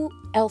 who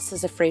else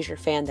is a Frasier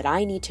fan that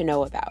I need to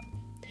know about?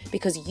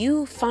 Because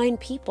you fine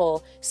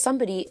people,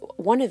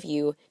 one of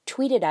you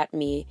tweeted at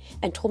me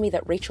and told me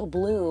that Rachel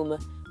Bloom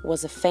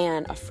was a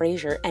fan of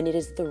Frasier, and it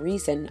is the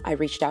reason I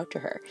reached out to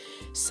her.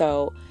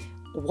 So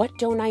what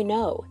don't I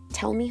know?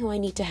 Tell me who I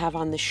need to have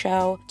on the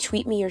show.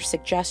 Tweet me your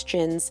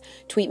suggestions.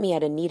 Tweet me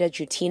at Anita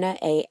Jutina,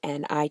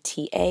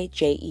 ANITA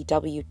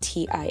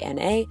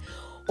JEWTINA.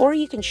 Or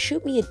you can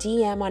shoot me a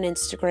DM on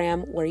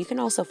Instagram, where you can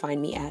also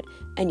find me at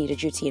Anita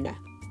Jutina.